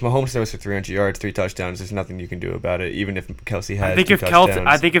Mahomes throws for 300 yards, 3 touchdowns, there's nothing you can do about it. Even if Kelce has I think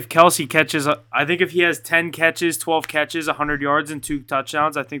if Kelce catches, if he has 10 catches, 12 catches, 100 yards, and 2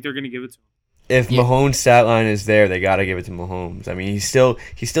 touchdowns, I think they're going to give it to him. If Mahomes' stat line is there, they got to give it to Mahomes. I mean, he's still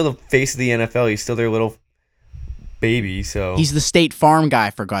the face of the NFL. He's still their little baby. So he's the State Farm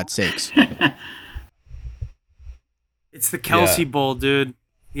guy, for God's sakes. It's the Kelce Bowl, dude.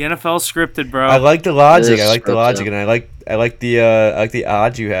 The NFL's scripted, bro. I like the logic. And I like the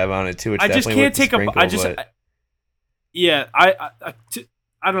odds you have on it too. It's I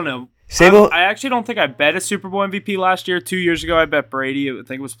don't know. I actually don't think I bet a Super Bowl MVP last year. 2 years ago, I bet Brady. I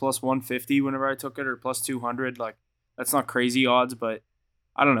think it was plus 150 whenever I took it, or plus 200. Like, that's not crazy odds, but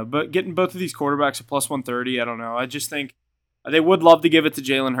I don't know. But getting both of these quarterbacks at plus 130, I don't know. I just think they would love to give it to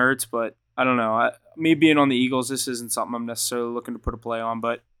Jalen Hurts, but I don't know. Me being on the Eagles, this isn't something I'm necessarily looking to put a play on.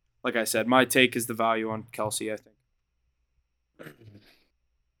 But like I said, my take is the value on Kelce, I think.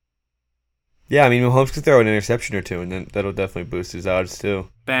 Yeah, I mean, Mahomes could throw an interception or two, and then that'll definitely boost his odds too.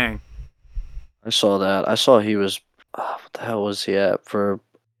 Bang. I saw that. I saw he was, what the hell was he at for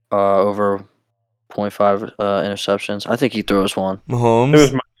over 0.5 interceptions? I think he throws one.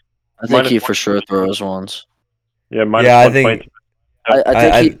 Mahomes? I think he for sure throws ones. Yeah,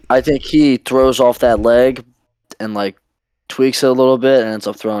 I think he throws off that leg and like tweaks it a little bit and ends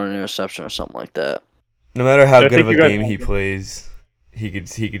up throwing an interception or something like that. No matter how good of a game he plays, he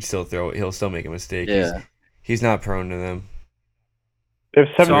could still throw it. He'll still make a mistake. Yeah. He's not prone to them. There's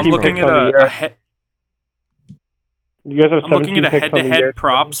 17 so I'm looking picks at on the year. You guys have 17 I'm looking at a picks on the head-to-head year.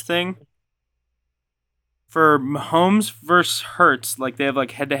 props thing for Mahomes versus Hurts. Like, they have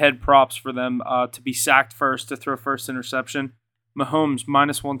like head-to-head props for them to be sacked first, to throw first interception. Mahomes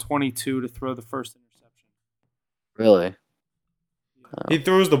minus 122 to throw the first interception. Really? He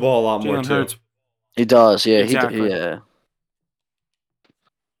throws the ball a lot more Jalen too. Hurts. He does. Yeah. Exactly. Yeah.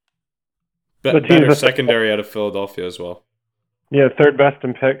 Better secondary out of Philadelphia as well. Yeah, third best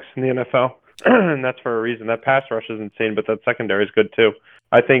in picks in the NFL. And that's for a reason. That pass rush is insane, but that secondary is good too.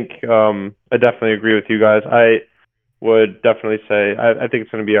 I think I definitely agree with you guys. would definitely say I think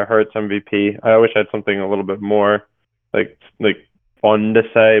it's going to be a Hurts MVP. I wish I had something a little bit more like fun to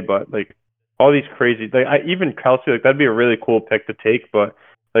say, but like all these crazy even Kelsey, like that'd be a really cool pick to take, but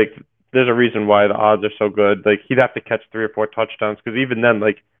like there's a reason why the odds are so good. Like he'd have to catch 3 or 4 touchdowns because even then,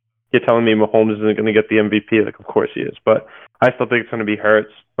 like you're telling me Mahomes isn't going to get the MVP. Like of course he is, but I still think it's going to be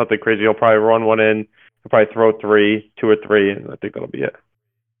Hurts. Nothing crazy. He'll probably run one in. He'll probably throw 2 or 3, and I think that'll be it.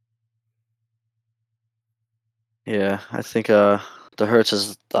 Yeah, I think the Hurts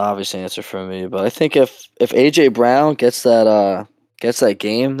is the obvious answer for me. But I think if AJ Brown gets that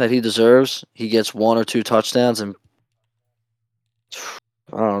game that he deserves, he gets 1 or 2 touchdowns and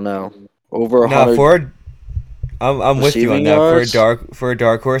I don't know, over 100. I'm with you on receiving that. yards. For a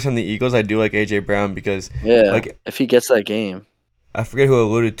dark horse on the Eagles, I do like AJ Brown because Yeah, like if he gets that game. I forget who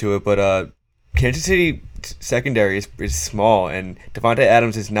alluded to it, but Kansas City secondary is small, and Devontae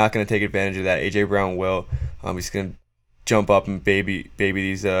Adams is not going to take advantage of that. AJ Brown will. He's going to jump up and baby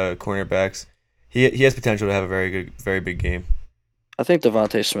these cornerbacks. He has potential to have a very big game. I think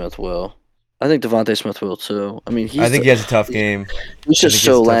Devontae Smith will. I think Devontae Smith will too. I mean, I think he has a tough game. He's just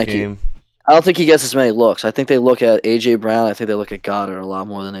so lanky. I don't think he gets as many looks. I think they look at AJ Brown. I think they look at Goddard a lot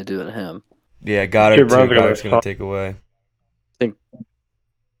more than they do at him. Yeah, Goddard's going to take away. Go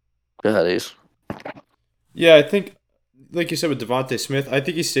ahead, Ace. Yeah, I think, like you said with Devontae Smith, I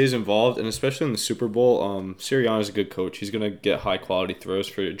think he stays involved, and especially in the Super Bowl, Sirianni's a good coach. He's going to get high-quality throws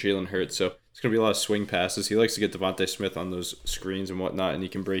for Jalen Hurts, so it's going to be a lot of swing passes. He likes to get Devontae Smith on those screens and whatnot, and he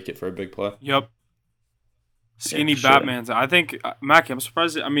can break it for a big play. Yep. Skinny Batmans. I think, Mackie, I'm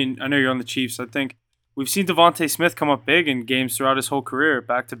surprised. I mean, I know you're on the Chiefs. I think we've seen Devontae Smith come up big in games throughout his whole career.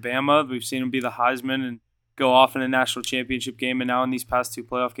 Back to Bama, we've seen him be the Heisman and go off in a national championship game, and now in these past 2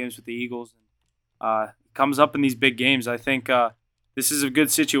 playoff games with the Eagles. Comes up in these big games. I think this is a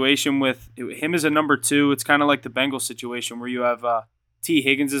good situation with him as a number 2. It's kind of like the Bengals situation where you have T.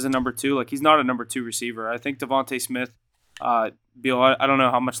 Higgins as a number 2. Like, he's not a number 2 receiver. I think Devontae Smith, Beal, I don't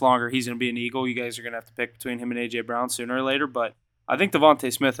know how much longer he's going to be an Eagle. You guys are going to have to pick between him and A.J. Brown sooner or later. But I think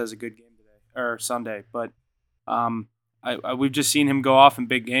Devontae Smith has a good game today or Sunday. But we've just seen him go off in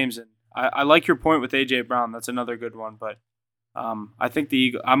big games. And I like your point with A.J. Brown. That's another good one. But I think the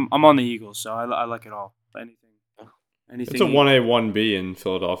Eagle. I'm on the Eagles, so I like it all. Anything. It's a 1A, 1B in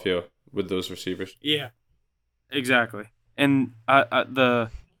Philadelphia with those receivers. Yeah, exactly. And I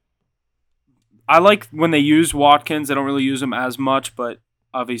like when they use Watkins. I don't really use him as much, but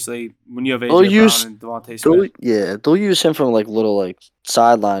obviously when you have AJ Brown and Devontae Smith, they'll use him from like little like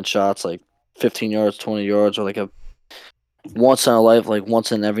sideline shots, like 15 yards, 20 yards, or like a once in a life, like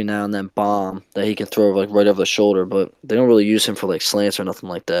once in every now and then bomb that he can throw like right over the shoulder. But they don't really use him for like slants or nothing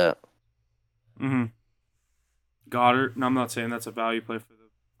like that. Mm-hmm. Goddard. No, I'm not saying that's a value play for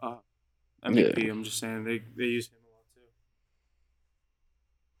the MVP. Yeah. I'm just saying they use him a lot too.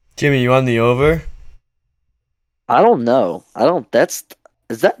 Jimmy, you on the over? I don't know. That's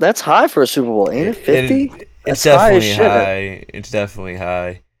high for a Super Bowl, ain't it? 50? It's definitely high. It's definitely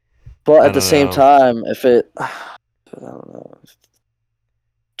high. But at the same time, if it, I don't know,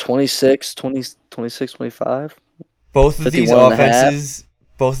 26, 25? Both of these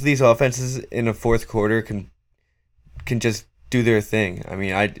offenses in a fourth quarter can just do their thing. I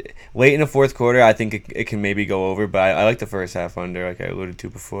mean, late in the fourth quarter, I think it can maybe go over, but I like the first half under, like I alluded to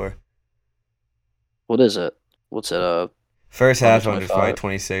before. What is it? What's it? First half under is probably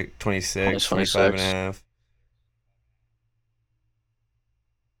 26, 25 and a half.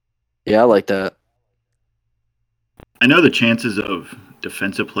 Yeah, I like that. I know the chances of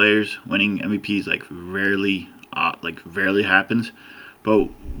defensive players winning MVPs rarely happens. But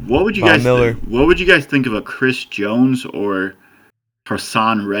what would you guys think of a Chris Jones or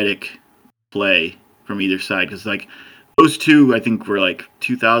Hassan Reddick play from either side? Because those two, I think, were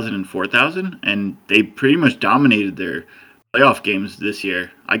 2,000 and 4,000, and they pretty much dominated their playoff games this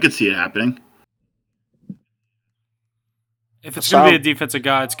year. I could see it happening. If it's going to be a defensive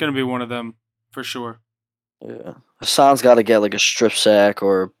guy, it's going to be one of them for sure. Yeah, Hassan's got to get a strip sack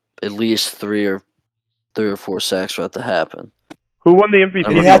or at least three or 4 sacks for that to happen. Who won the MVP?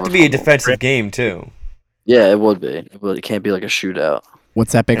 It'd have to be a defensive game too. Yeah, it would be. But it can't be like a shootout.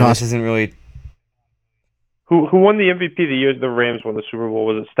 What's that, Big Hoss? This isn't really. Who won the MVP the year the Rams won the Super Bowl?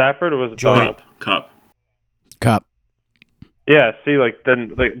 Was it Stafford or was it Donald? Cup. Yeah. See,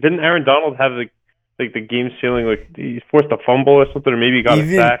 didn't Aaron Donald have the game ceiling? He forced a fumble or something, or maybe he got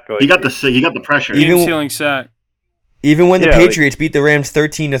a sack. He got the pressure. Game ceiling sack. Even when the Patriots beat the Rams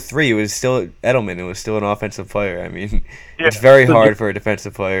 13-3, it was still Edelman. It was still an offensive player. I mean, it's very hard for a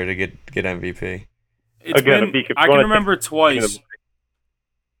defensive player to get MVP. I can remember twice.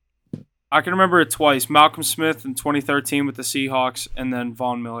 I can remember it twice. Malcolm Smith in 2013 with the Seahawks, and then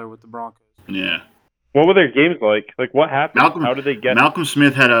Von Miller with the Broncos. Yeah. What were their games like? Like, what happened? How did they get? Malcolm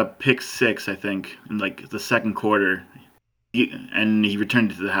Smith had a pick six, I think, in like the second quarter, and he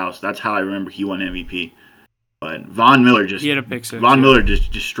returned it to the house. That's how I remember he won MVP. But he had a pick six. Miller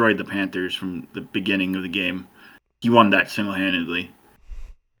just destroyed the Panthers from the beginning of the game. He won that single-handedly.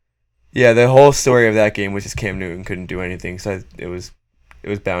 Yeah, the whole story of that game was just Cam Newton couldn't do anything, so it was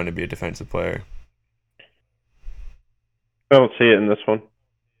bound to be a defensive player. I don't see it in this one.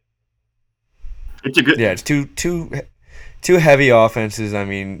 It's a good. Yeah, it's two heavy offenses. I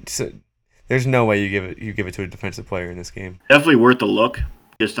mean, there's no way you give it to a defensive player in this game. Definitely worth a look,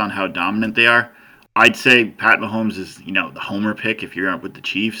 just on how dominant they are. I'd say Pat Mahomes is, the homer pick if you're up with the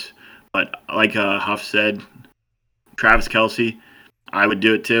Chiefs. But like Huff said, Travis Kelce, I would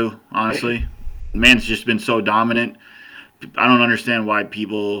do it too, honestly. The man's just been so dominant. I don't understand why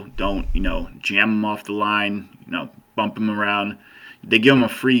people don't, jam him off the line, bump him around. They give him a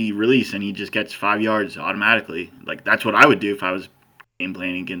free release and he just gets 5 yards automatically. Like, that's what I would do if I was game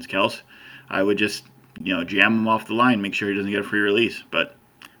playing against Kels. I would just, jam him off the line, make sure he doesn't get a free release. But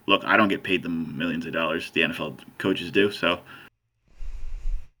look, I don't get paid them millions of dollars. The NFL coaches do, so.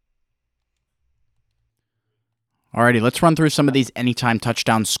 Alrighty, let's run through some of these anytime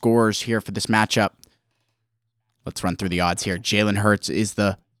touchdown scores here for this matchup. Let's run through the odds here. Jalen Hurts is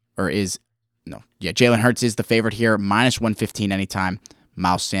the favorite here, -115 anytime.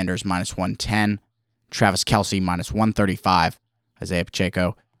 Miles Sanders -110. Travis Kelce -135. Isaiah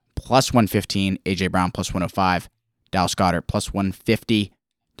Pacheco +115. AJ Brown +105. Dallas Goedert +150.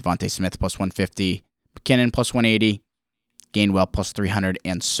 Devontae Smith +150. McKinnon +180. Gainwell +300,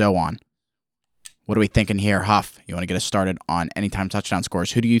 and so on. What are we thinking here, Huff? You want to get us started on anytime touchdown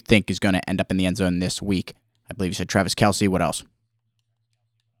scores? Who do you think is going to end up in the end zone this week? I believe you said Travis Kelce. What else?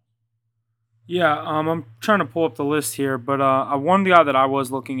 Yeah, I'm trying to pull up the list here, but one guy that I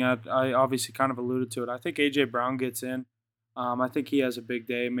was looking at, I obviously kind of alluded to it. I think A.J. Brown gets in. I think he has a big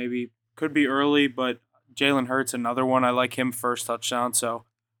day. Maybe could be early, but Jalen Hurts, another one. I like him first touchdown. So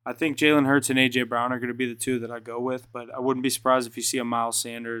I think Jalen Hurts and A.J. Brown are going to be the two that I go with, but I wouldn't be surprised if you see a Miles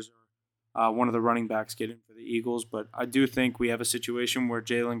Sanders or one of the running backs get in for the Eagles. But I do think we have a situation where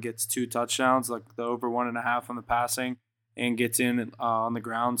Jalen gets 2 touchdowns, like the over 1.5 on the passing, and gets in on the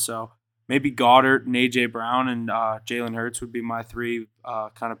ground. So maybe Goddard and A.J. Brown and Jalen Hurts would be my 3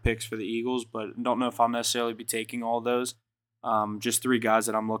 kind of picks for the Eagles, but don't know if I'll necessarily be taking all those. Just 3 guys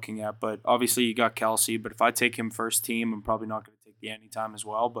that I'm looking at. But obviously you got Kelce, but if I take him first team, I'm probably not going to take the anytime as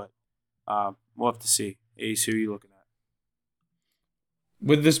well. But we'll have to see. Ace, who are you looking at?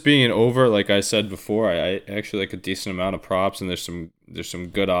 With this being an over, like I said before, I actually like a decent amount of props, and there's some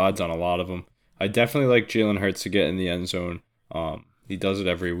good odds on a lot of them. I definitely like Jalen Hurts to get in the end zone. He does it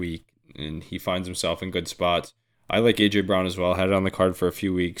every week, and he finds himself in good spots. I like A.J. Brown as well. I had it on the card for a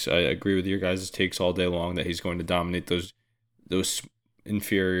few weeks. I agree with your guys' takes all day long that he's going to dominate those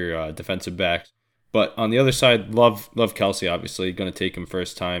inferior defensive backs. But on the other side, love Kelce, obviously. Going to take him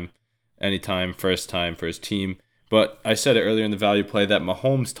first time, anytime, first time for his team. But I said it earlier in the value play that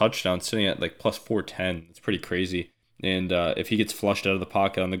Mahomes' touchdown sitting at like plus 410. It's pretty crazy. And if he gets flushed out of the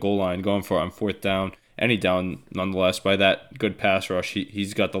pocket on the goal line, going for it on 4th down, any down nonetheless, by that good pass rush,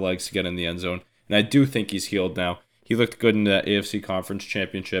 he's got the legs to get in the end zone. And I do think he's healed now. He looked good in that AFC Conference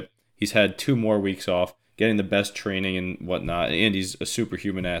Championship. He's had 2 more weeks off, getting the best training and whatnot. And he's a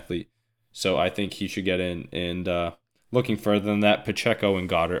superhuman athlete. So I think he should get in. And looking further than that, Pacheco and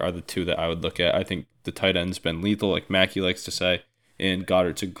Goddard are the 2 that I would look at. I think the tight end's been lethal, like Mackie likes to say, and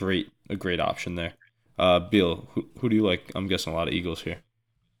Goddard's a great option there. Bill, who do you like? I'm guessing a lot of Eagles here.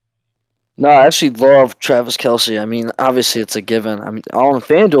 No, I actually love Travis Kelce. I mean, obviously it's a given. I mean, on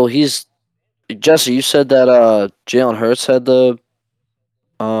FanDuel, Jesse, you said that Jalen Hurts had the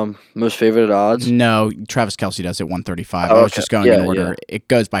most favorite odds. No, Travis Kelce does at 135. Oh, I was just going in order. Yeah. It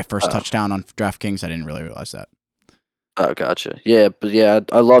goes by first touchdown on DraftKings. I didn't really realize that. Oh, gotcha. Yeah, but yeah,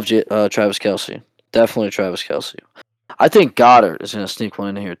 I love Travis Kelce. Definitely Travis Kelce. I think Goddard is going to sneak one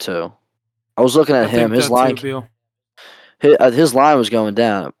in here too. I was looking at him. His line was going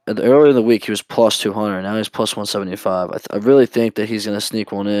down. Earlier in the week, he was plus 200. Now he's plus 175. I really think that he's going to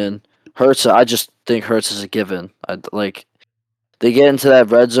sneak one in. Hurts, I just think Hurts is a given. They get into that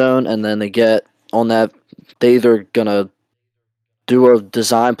red zone, and then they get on that. They either going to do a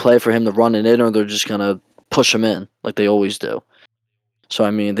design play for him to run it in, or they're just going to push him in like they always do. So,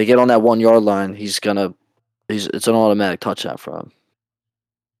 I mean, they get on that 1 yard line, it's an automatic touchdown for him.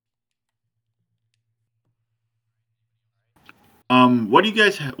 What do you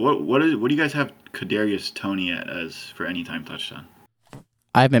guys what do you guys have Kadarius Toney at as for anytime touchdown?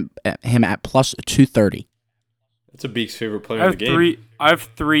 I have him at plus 230. That's a Beak's favorite player I in have the game. I have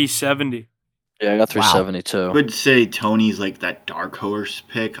 370. Yeah, I got 370 I too. would say Tony's like that dark horse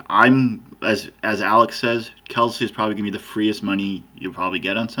pick. I'm as Alex says, Kelsey is probably gonna be the freest money you'll probably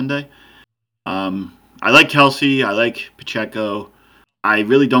get on Sunday. I like Kelsey. I like Pacheco. I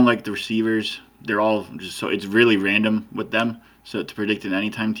really don't like the receivers. They're all just so it's really random with them. So to predict an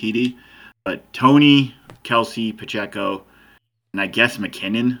anytime TD, but Tony, Kelsey, Pacheco, and I guess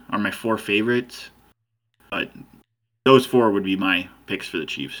McKinnon are my 4 favorites. But those 4 would be my picks for the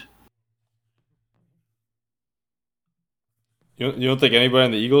Chiefs. You don't think anybody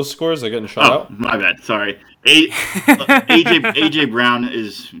on the Eagles scores? They're getting shut Oh, out? my bad. Sorry. AJ Brown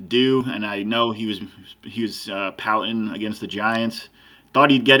is due, and I know he was pouting against the Giants.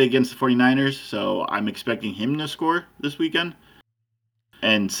 Thought he'd get it against the 49ers, so I'm expecting him to score this weekend.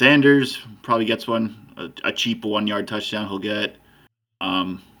 And Sanders probably gets one, a cheap 1-yard touchdown he'll get.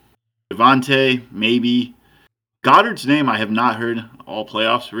 Devontae, maybe. Goddard's name I have not heard all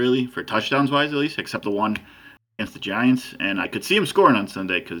playoffs, really, for touchdowns-wise at least, except the one against the Giants. And I could see him scoring on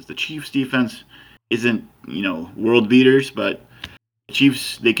Sunday because the Chiefs' defense isn't, world beaters, but the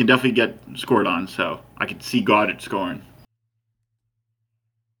Chiefs, they can definitely get scored on. So I could see Goddard scoring.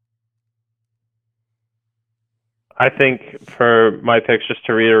 I think for my picks, just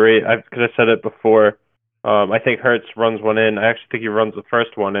to reiterate, because I said it before, I think Hurts runs one in. I actually think he runs the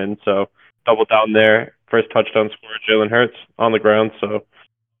first one in, so double down there. First touchdown scorer, Jalen Hurts on the ground, so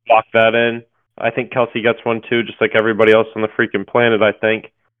lock that in. I think Kelsey gets one too, just like everybody else on the freaking planet, I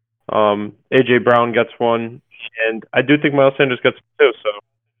think. AJ Brown gets one, and I do think Miles Sanders gets one too,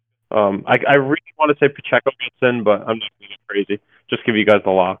 so I really want to say Pacheco gets in, but I'm just being crazy. Just give you guys the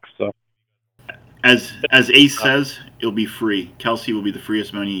locks, so. As Ace says, it'll be free. Kelsey will be the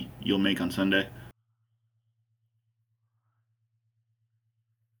freest money you'll make on Sunday.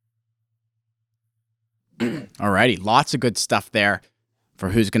 Alrighty, lots of good stuff there for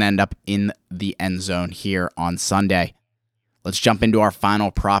who's going to end up in the end zone here on Sunday. Let's jump into our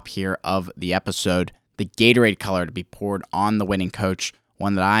final prop here of the episode. The Gatorade color to be poured on the winning coach,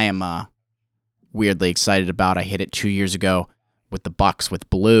 one that I am weirdly excited about. I hit it 2 years ago with the Bucks with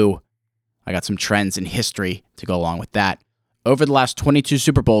blue. I got some trends in history to go along with that. Over the last 22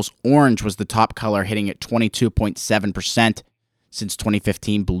 Super Bowls, orange was the top color, hitting at 22.7%. Since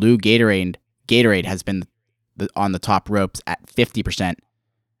 2015, blue Gatorade has been on the top ropes at 50%.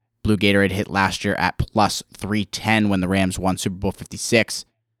 Blue Gatorade hit last year at plus 310 when the Rams won Super Bowl 56.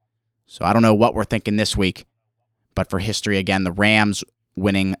 So I don't know what we're thinking this week, but for history, again, the Rams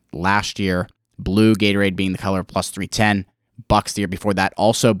winning last year, blue Gatorade being the color plus 310. Bucks the year before that,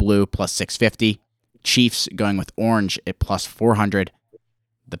 also blue, plus 650. Chiefs going with orange at plus 400.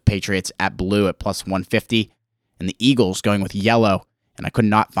 The Patriots at blue at plus 150. And the Eagles going with yellow, and I could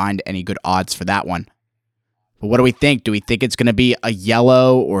not find any good odds for that one. But what do we think? Do we think it's going to be a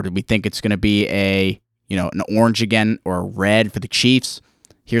yellow, or do we think it's going to be an orange again, or a red for the Chiefs?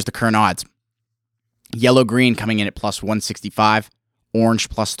 Here's the current odds. Yellow-green coming in at plus 165. Orange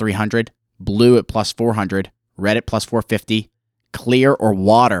plus 300. Blue at plus 400. Red at plus 450. Clear or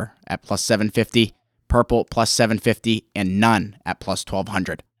water at plus 750. Purple plus 750. And none at plus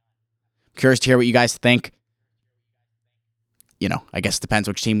 1200. Curious to hear what you guys think. I guess it depends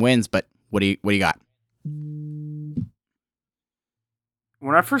which team wins, but what do you got?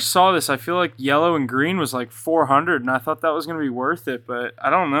 When I first saw this, I feel like yellow and green was like 400, and I thought that was going to be worth it, but I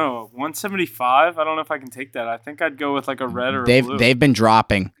don't know. 175? I don't know if I can take that. I think I'd go with like a red or a blue. They've been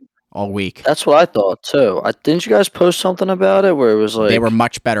dropping all week. That's what I thought too. Didn't you guys post something about it where it was like They were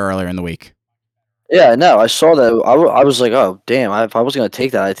much better earlier in the week. Yeah, no, I saw that. I was like, oh damn! If I was gonna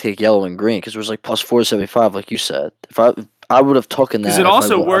take that, I'd take yellow and green because it was like plus 475, like you said. If I would have taken that. Because it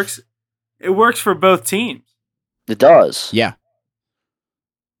also works. It works for both teams. It does. Yeah.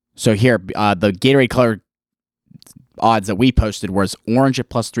 So here, the Gatorade color odds that we posted was orange at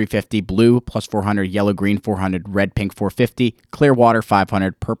plus 350, blue plus 400, yellow, green 400, red, pink 450, clear water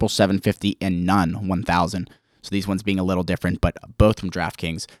 500, purple 750, and none 1,000. So these ones being a little different, but both from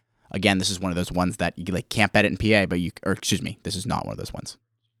DraftKings. Again, this is one of those ones that you can't bet it in PA, but this is not one of those ones.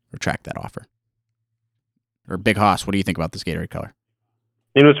 Retract that offer. Or Big Hoss, what do you think about this Gatorade color?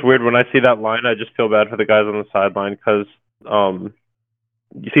 It's weird when I see that line. I just feel bad for the guys on the sideline because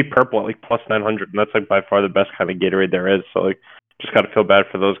you see purple at like plus 900, and that's like by far the best kind of Gatorade there is. So just gotta feel bad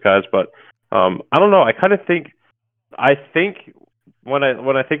for those guys. But I don't know. I think when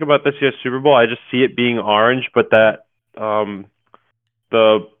I think about this year's Super Bowl, I just see it being orange, but that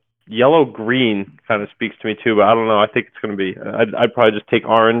the yellow green kind of speaks to me too. But I don't know. I think it's gonna be. I'd probably just take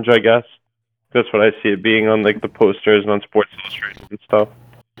orange, I guess. That's what I see it being on like the posters and on Sports Illustrated and stuff.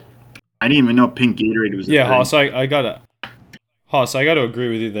 I didn't even know pink Gatorade was a Yeah, thing. Hoss, I gotta agree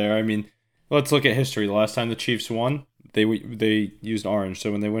with you there. I mean, let's look at history. The last time the Chiefs won, they used orange.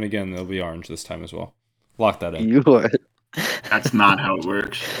 So when they win again, they'll be orange this time as well. Lock that in. You are. That's not how it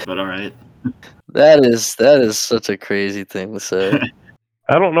works, but all right. That is such a crazy thing to say.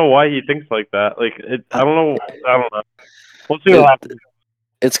 I don't know why he thinks like that. I don't know. We'll see what happens.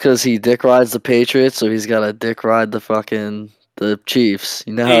 It's because he dick rides the Patriots, so he's got to dick ride the Chiefs.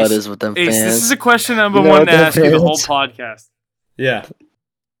 You know how it is with them fans. This is a question I've been You know wanting to what ask you the whole fans- podcast. Yeah.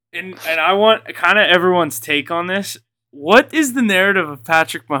 And I want kind of everyone's take on this. What is the narrative of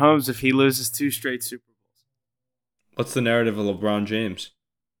Patrick Mahomes if he loses 2 straight Super Bowls? What's the narrative of LeBron James?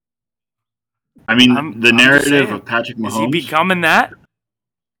 I mean, I'm the just narrative saying. of Patrick Is he Mahomes. becoming that?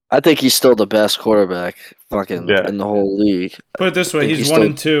 I think he's still the best quarterback in the whole league. Put it this way, think he's he's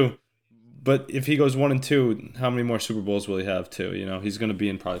 1-2. But if he goes 1-2, how many more Super Bowls will he have too? You know, he's gonna be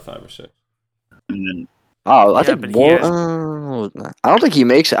in probably 5 or 6. And then, Oh, I Yeah, think but he more. has- I don't think he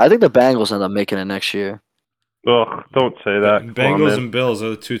makes it. I think the Bengals end up making it next year. Ugh, don't say that. Come on, Bengals man. and Bills are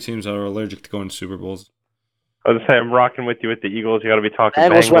the 2 teams that are allergic to going to Super Bowls. I was gonna say I'm rocking with you with the Eagles. You got to be talking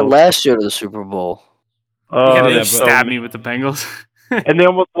Bengals went Bengals. last year to the Super Bowl. Yeah, they yeah, but- stabbed me with the Bengals. And they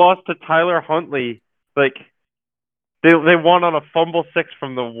almost lost to Tyler Huntley. Like they won on a fumble 6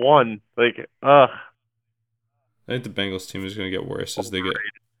 from the 1. Like I think the Bengals team is gonna get worse as they lose.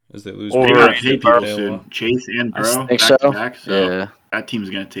 Over- they Or- got to pay people soon. Chase and I Burrow Think back so? to back. So Yeah. that team's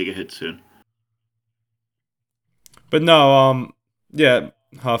gonna take a hit soon. But no, yeah,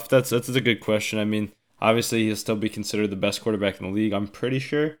 Huff, that's a good question. I mean, obviously he'll still be considered the best quarterback in the league, I'm pretty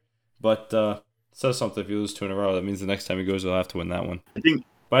sure. But it says something if you lose 2 in a row. That means the next time he goes, he'll have to win that one.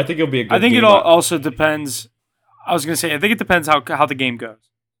 But I think it'll be a good I think game. it also depends. I was gonna say I think it depends how the game goes.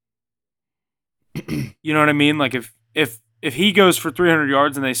 You know what I mean? Like if he goes for 300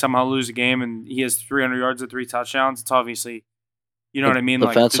 yards and they somehow lose a game and he has 300 yards and 3 touchdowns, it's obviously, you know what I mean?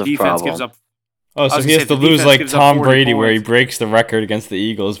 Like the Defensive defense problem. gives up. Oh, I so was he gonna has say, to the lose defense like gives up Tom 40 Brady, where he points. breaks the record against the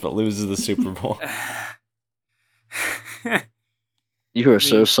Eagles but loses the Super Bowl. You were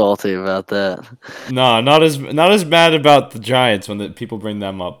so salty about that. No, not as mad about the Giants when the people bring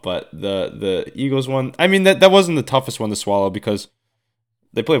them up, but the Eagles one. I mean that wasn't the toughest one to swallow because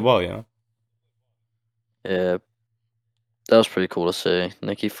they played well, you know. Yeah, that was pretty cool to see.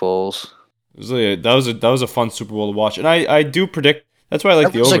 Nicky Foles. It was really that was a fun Super Bowl to watch, and I do predict that's why I like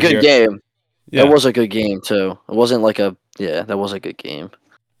That the was over a good here. game. Yeah, That was a good game too. It wasn't like that was a good game.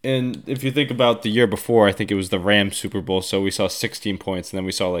 and if you think about the year before, I think it was the Rams Super Bowl, so we saw 16 points, and then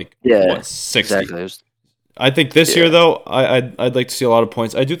we saw like 60. Exactly. It was- I think this year though, I'd like to see a lot of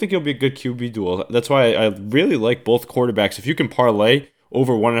points. I do think it'll be a good QB duel. That's why I really like both quarterbacks. If you can parlay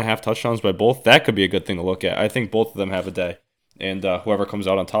over 1.5 touchdowns by both, that could be a good thing to look at. I think both of them have a day, and whoever comes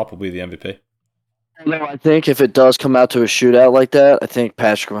out on top will be the MVP. No, I think if it does come out to a shootout like that, I think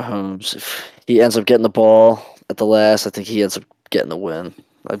Patrick Mahomes, if he ends up getting the ball at the last, I think he ends up getting the win.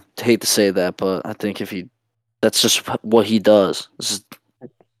 I hate to say that, but I think that's just what he does. This is the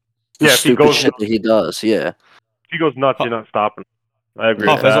Yeah, if he stupid goes shit that he does. Yeah. if he goes nuts, you're not stopping. I agree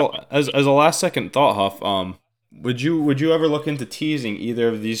Huff, with that. as a last second thought, Huff, would you ever look into teasing either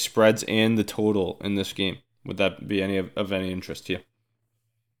of these spreads and the total in this game? Would that be of any interest to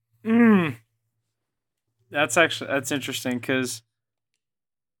you? That's interesting because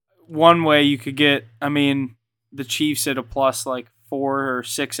one way you could get, I mean, the Chiefs at a plus like 4 or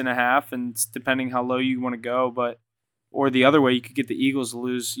 6.5, and it's depending how low you want to go, or the other way you could get the Eagles to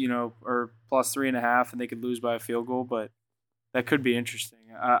lose, or plus 3.5, and they could lose by a field goal, but that could be interesting.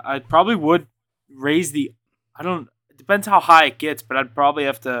 I probably would raise it depends how high it gets, but I'd probably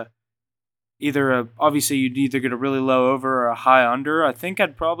have to obviously you'd either get a really low over or a high under. I think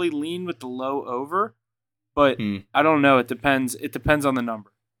I'd probably lean with the low over. But I don't know. It depends. It depends on the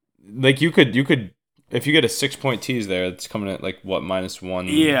number. Like you could if you get a 6-point tease there, it's coming at like what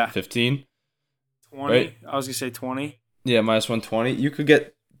 -115. 20. Right? I was gonna say 20. Yeah, -120. You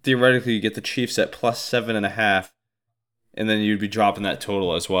could theoretically get the Chiefs at +7.5, and then you'd be dropping that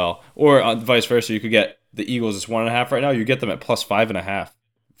total as well. Or vice versa, you could get the Eagles as 1.5 right now. You get them at +5.5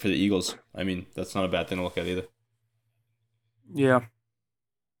 for the Eagles. I mean, that's not a bad thing to look at either. Yeah.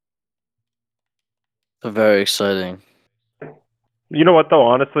 Very exciting. You know what though?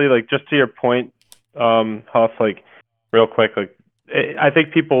 Honestly, like just to your point, Huff, like real quick, like I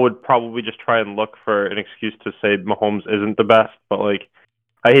think people would probably just try and look for an excuse to say Mahomes isn't the best, but like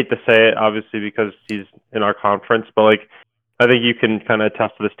I hate to say it, obviously because he's in our conference, but like I think you can kind of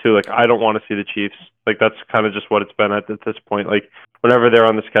attest to this too. Like, I don't want to see the Chiefs. Like, that's kind of just what it's been at this point. Like, whenever they're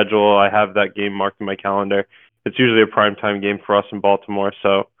on the schedule, I have that game marked in my calendar. It's usually a primetime game for us in Baltimore.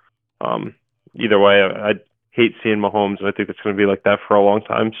 So, either way, I hate seeing Mahomes, and I think it's going to be like that for a long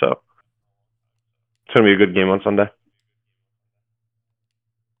time. So, it's going to be a good game on Sunday.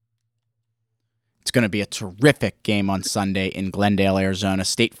 It's going to be a terrific game on Sunday in Glendale, Arizona,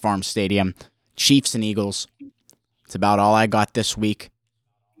 State Farm Stadium. Chiefs and Eagles. It's about all I got this week.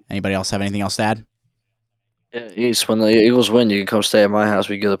 Anybody else have anything else to add? Yeah, East, when the Eagles win, you can come stay at my house.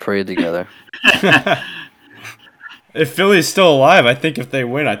 We get a parade together. If Philly's still alive, I think if they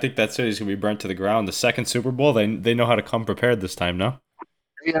win, I think that city's going to be burnt to the ground. The second Super Bowl, they know how to come prepared this time, no?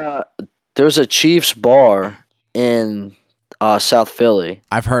 Yeah, there's a Chiefs bar in South Philly.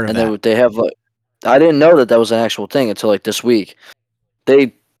 I've heard of and that. they have like, I didn't know that was an actual thing until like this week.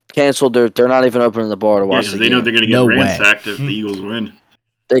 They canceled they're not even opening the bar to watch the they game. know they're going to get No way. ransacked if the Eagles win.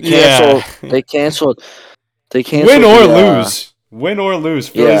 They canceled. Win or lose. Win or lose.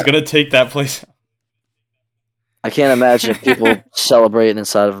 Philly's going to take that place. I can't imagine people celebrating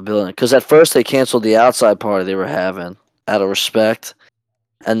inside of a building. Because at first they canceled the outside party they were having out of respect.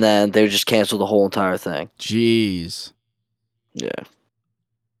 And then they just canceled the whole entire thing. Jeez. Yeah.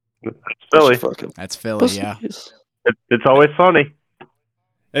 It's Philly. That's Philly, yeah. It's always sunny.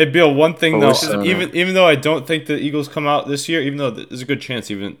 Hey, Bill, one thing, though, Always sunny. even though I don't think the Eagles come out this year, even though there's a good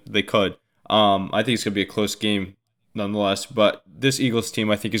chance even they could, I think it's going to be a close game nonetheless. But this Eagles team,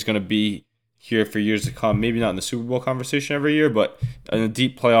 I think, is going to be here for years to come. Maybe not in the Super Bowl conversation every year, but in a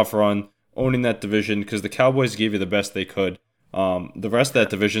deep playoff run, owning that division, because the Cowboys gave you the best they could. The rest of that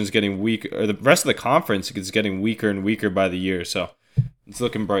division is getting weak, or the rest of the conference is getting weaker and weaker by the year. So it's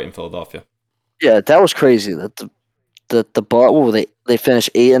looking bright in Philadelphia. Yeah, that was crazy. That the what were they finished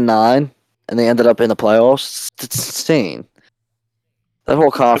 8-9 and they ended up in the playoffs. It's insane. That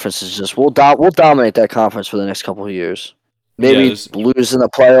whole conference is just we'll dominate that conference for the next couple of years. Maybe lose in the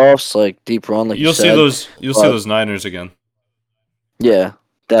playoffs, like deep run, like you'll see those Niners again. Yeah,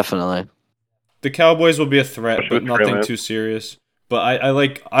 definitely. The Cowboys will be a threat, but nothing too serious. But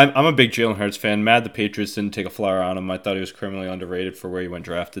I'm a big Jalen Hurts fan. Mad the Patriots didn't take a flyer on him. I thought he was criminally underrated for where he went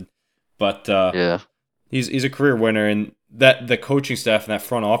drafted. But yeah, he's a career winner, and that the coaching staff and that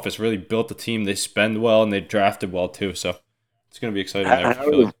front office really built the team. They spend well and they drafted well too. So it's going to be exciting there for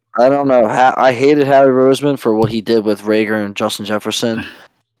Philly. I don't know. I hated Harry Roseman for what he did with Rager and Justin Jefferson,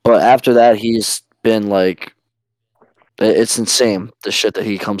 but after that, he's been like, it's insane the shit that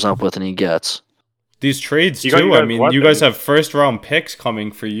he comes up with and he gets. These trades too. I mean, you guys have first round picks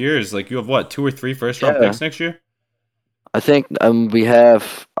coming for years. Like you have what, 2 or 3 first round picks next year? I think we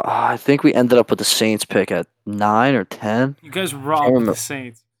have. I think we ended up with the Saints pick at 9 or 10. You guys robbed the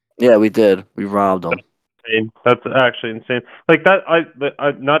Saints. Yeah, we did. We robbed them. That's actually insane. Like that,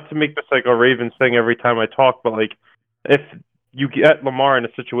 I not to make this like a Ravens thing every time I talk, but like if you get Lamar in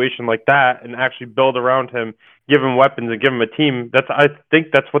a situation like that and actually build around him, give him weapons and give him a team, I think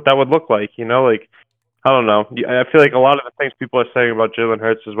that's what that would look like. You know, like I don't know. I feel like a lot of the things people are saying about Jalen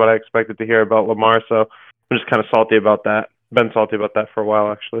Hurts is what I expected to hear about Lamar. So I'm just kind of salty about that. Been salty about that for a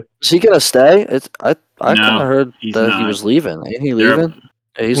while, actually. Is he gonna stay? I kind of heard that not. he was leaving. Ain't he leaving?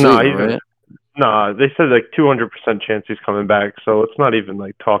 Yeah, he's leaving, right? No, they said like 200% chance he's coming back. So let's not even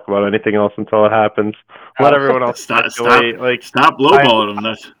like talk about anything else until it happens. Let everyone else speculate. Stop lowballing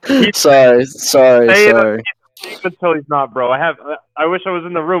him. Sorry. Until he's not, bro. I wish I was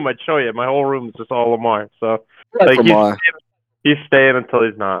in the room. I'd show you. My whole room is just all Lamar. So like Lamar. He's staying until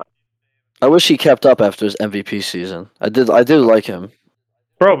he's not. I wish he kept up after his MVP season. I did like him,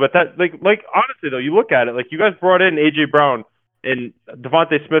 bro. But that like honestly though, you look at it like you guys brought in AJ Brown and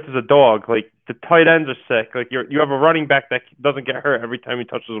Devontae Smith is a dog. Like the tight ends are sick. Like you have a running back that doesn't get hurt every time he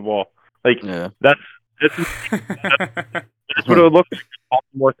touches the ball. Like that's what it would look like if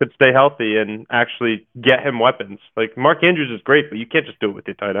Baltimore could stay healthy and actually get him weapons. Like Mark Andrews is great, but you can't just do it with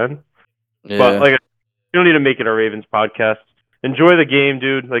your tight end. Yeah. But like you don't need to make it a Ravens podcast. Enjoy the game,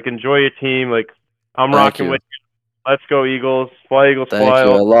 dude. Like enjoy your team. Like I'm rocking with you. Let's go Eagles. Fly Eagles, Thank fly.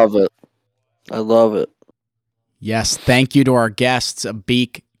 you. I love it. Yes, thank you to our guests,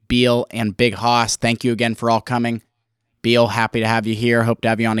 Beak, Beal, and Big Hoss. Thank you again for all coming. Beal, happy to have you here. Hope to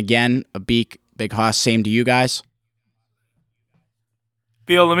have you on again. Beak, Big Hoss, same to you guys.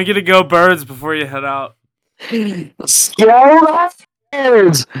 Beal, let me get a go birds before you head out. Go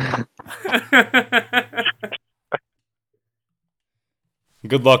birds!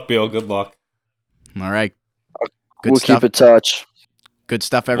 Good luck, Beal. Good luck. All right. We'll keep in touch. Good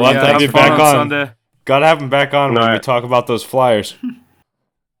stuff, everyone. We'll have to have you back on Sunday. Gotta have him back on when we talk about those Flyers.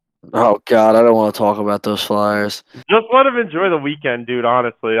 Oh God, I don't want to talk about those Flyers. Just let him enjoy the weekend, dude.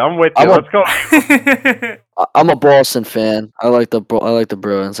 Honestly, I'm with you. I'm a- Let's go. I'm a Boston fan. I like the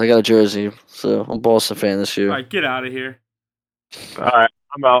Bruins. I got a jersey, so I'm a Boston fan this All year. right, get out of here. All right,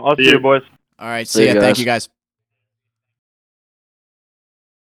 I'm out. I'll see you, boys. All right, See see you ya. Thank guys. you, guys.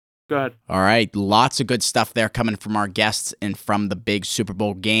 Go ahead. All right, lots of good stuff there coming from our guests and from the big Super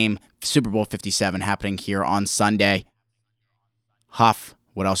Bowl game, Super Bowl 57, happening here on Sunday. Huff,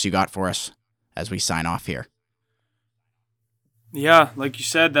 what else you got for us as we sign off here? Yeah, like you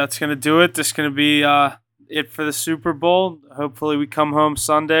said, that's going to do it. This is going to be it for the Super Bowl. Hopefully we come home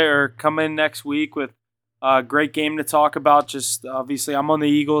Sunday or come in next week with a great game to talk about. Just obviously I'm on the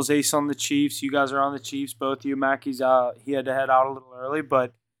Eagles, Ace on the Chiefs. You guys are on the Chiefs, both of you. Mackey's he had to head out a little early,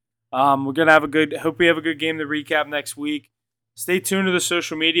 but we're going to have hope we have a good game to recap next week. Stay tuned to the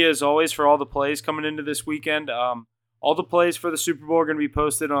social media as always for all the plays coming into this weekend. All the plays for the Super Bowl are going to be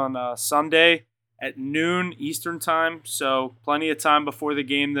posted on Sunday at noon Eastern time, so plenty of time before the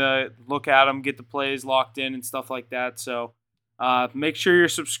game to look at them, get the plays locked in and stuff like that. So make sure you're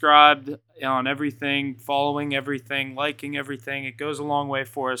subscribed on everything, following everything, liking everything. It goes a long way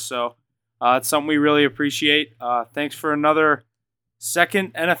for us, so it's something we really appreciate. Thanks for another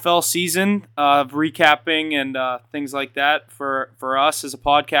second NFL season of recapping and things like that for us as a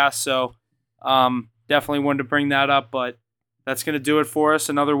podcast. So definitely wanted to bring that up, but that's going to do it for us.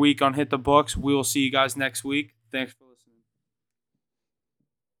 Another week on Hit the Books. We will see you guys next week. Thanks for listening.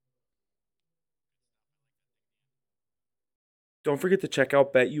 Don't forget to check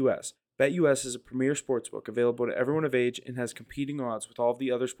out BetUS. BetUS is a premier sportsbook available to everyone of age and has competing odds with all of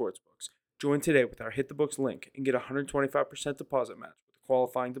the other sportsbooks. Join today with our Hit the Books link and get a 125% deposit match with a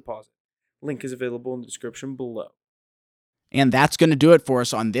qualifying deposit. Link is available in the description below. And that's going to do it for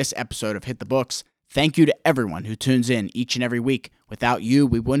us on this episode of Hit the Books. Thank you to everyone who tunes in each and every week. Without you,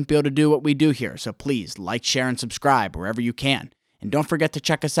 we wouldn't be able to do what we do here. So please like, share, and subscribe wherever you can. And don't forget to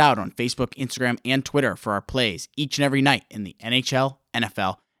check us out on Facebook, Instagram, and Twitter for our plays each and every night in the NHL,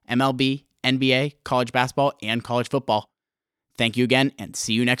 NFL, MLB, NBA, college basketball, and college football. Thank you again, and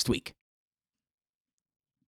see you next week.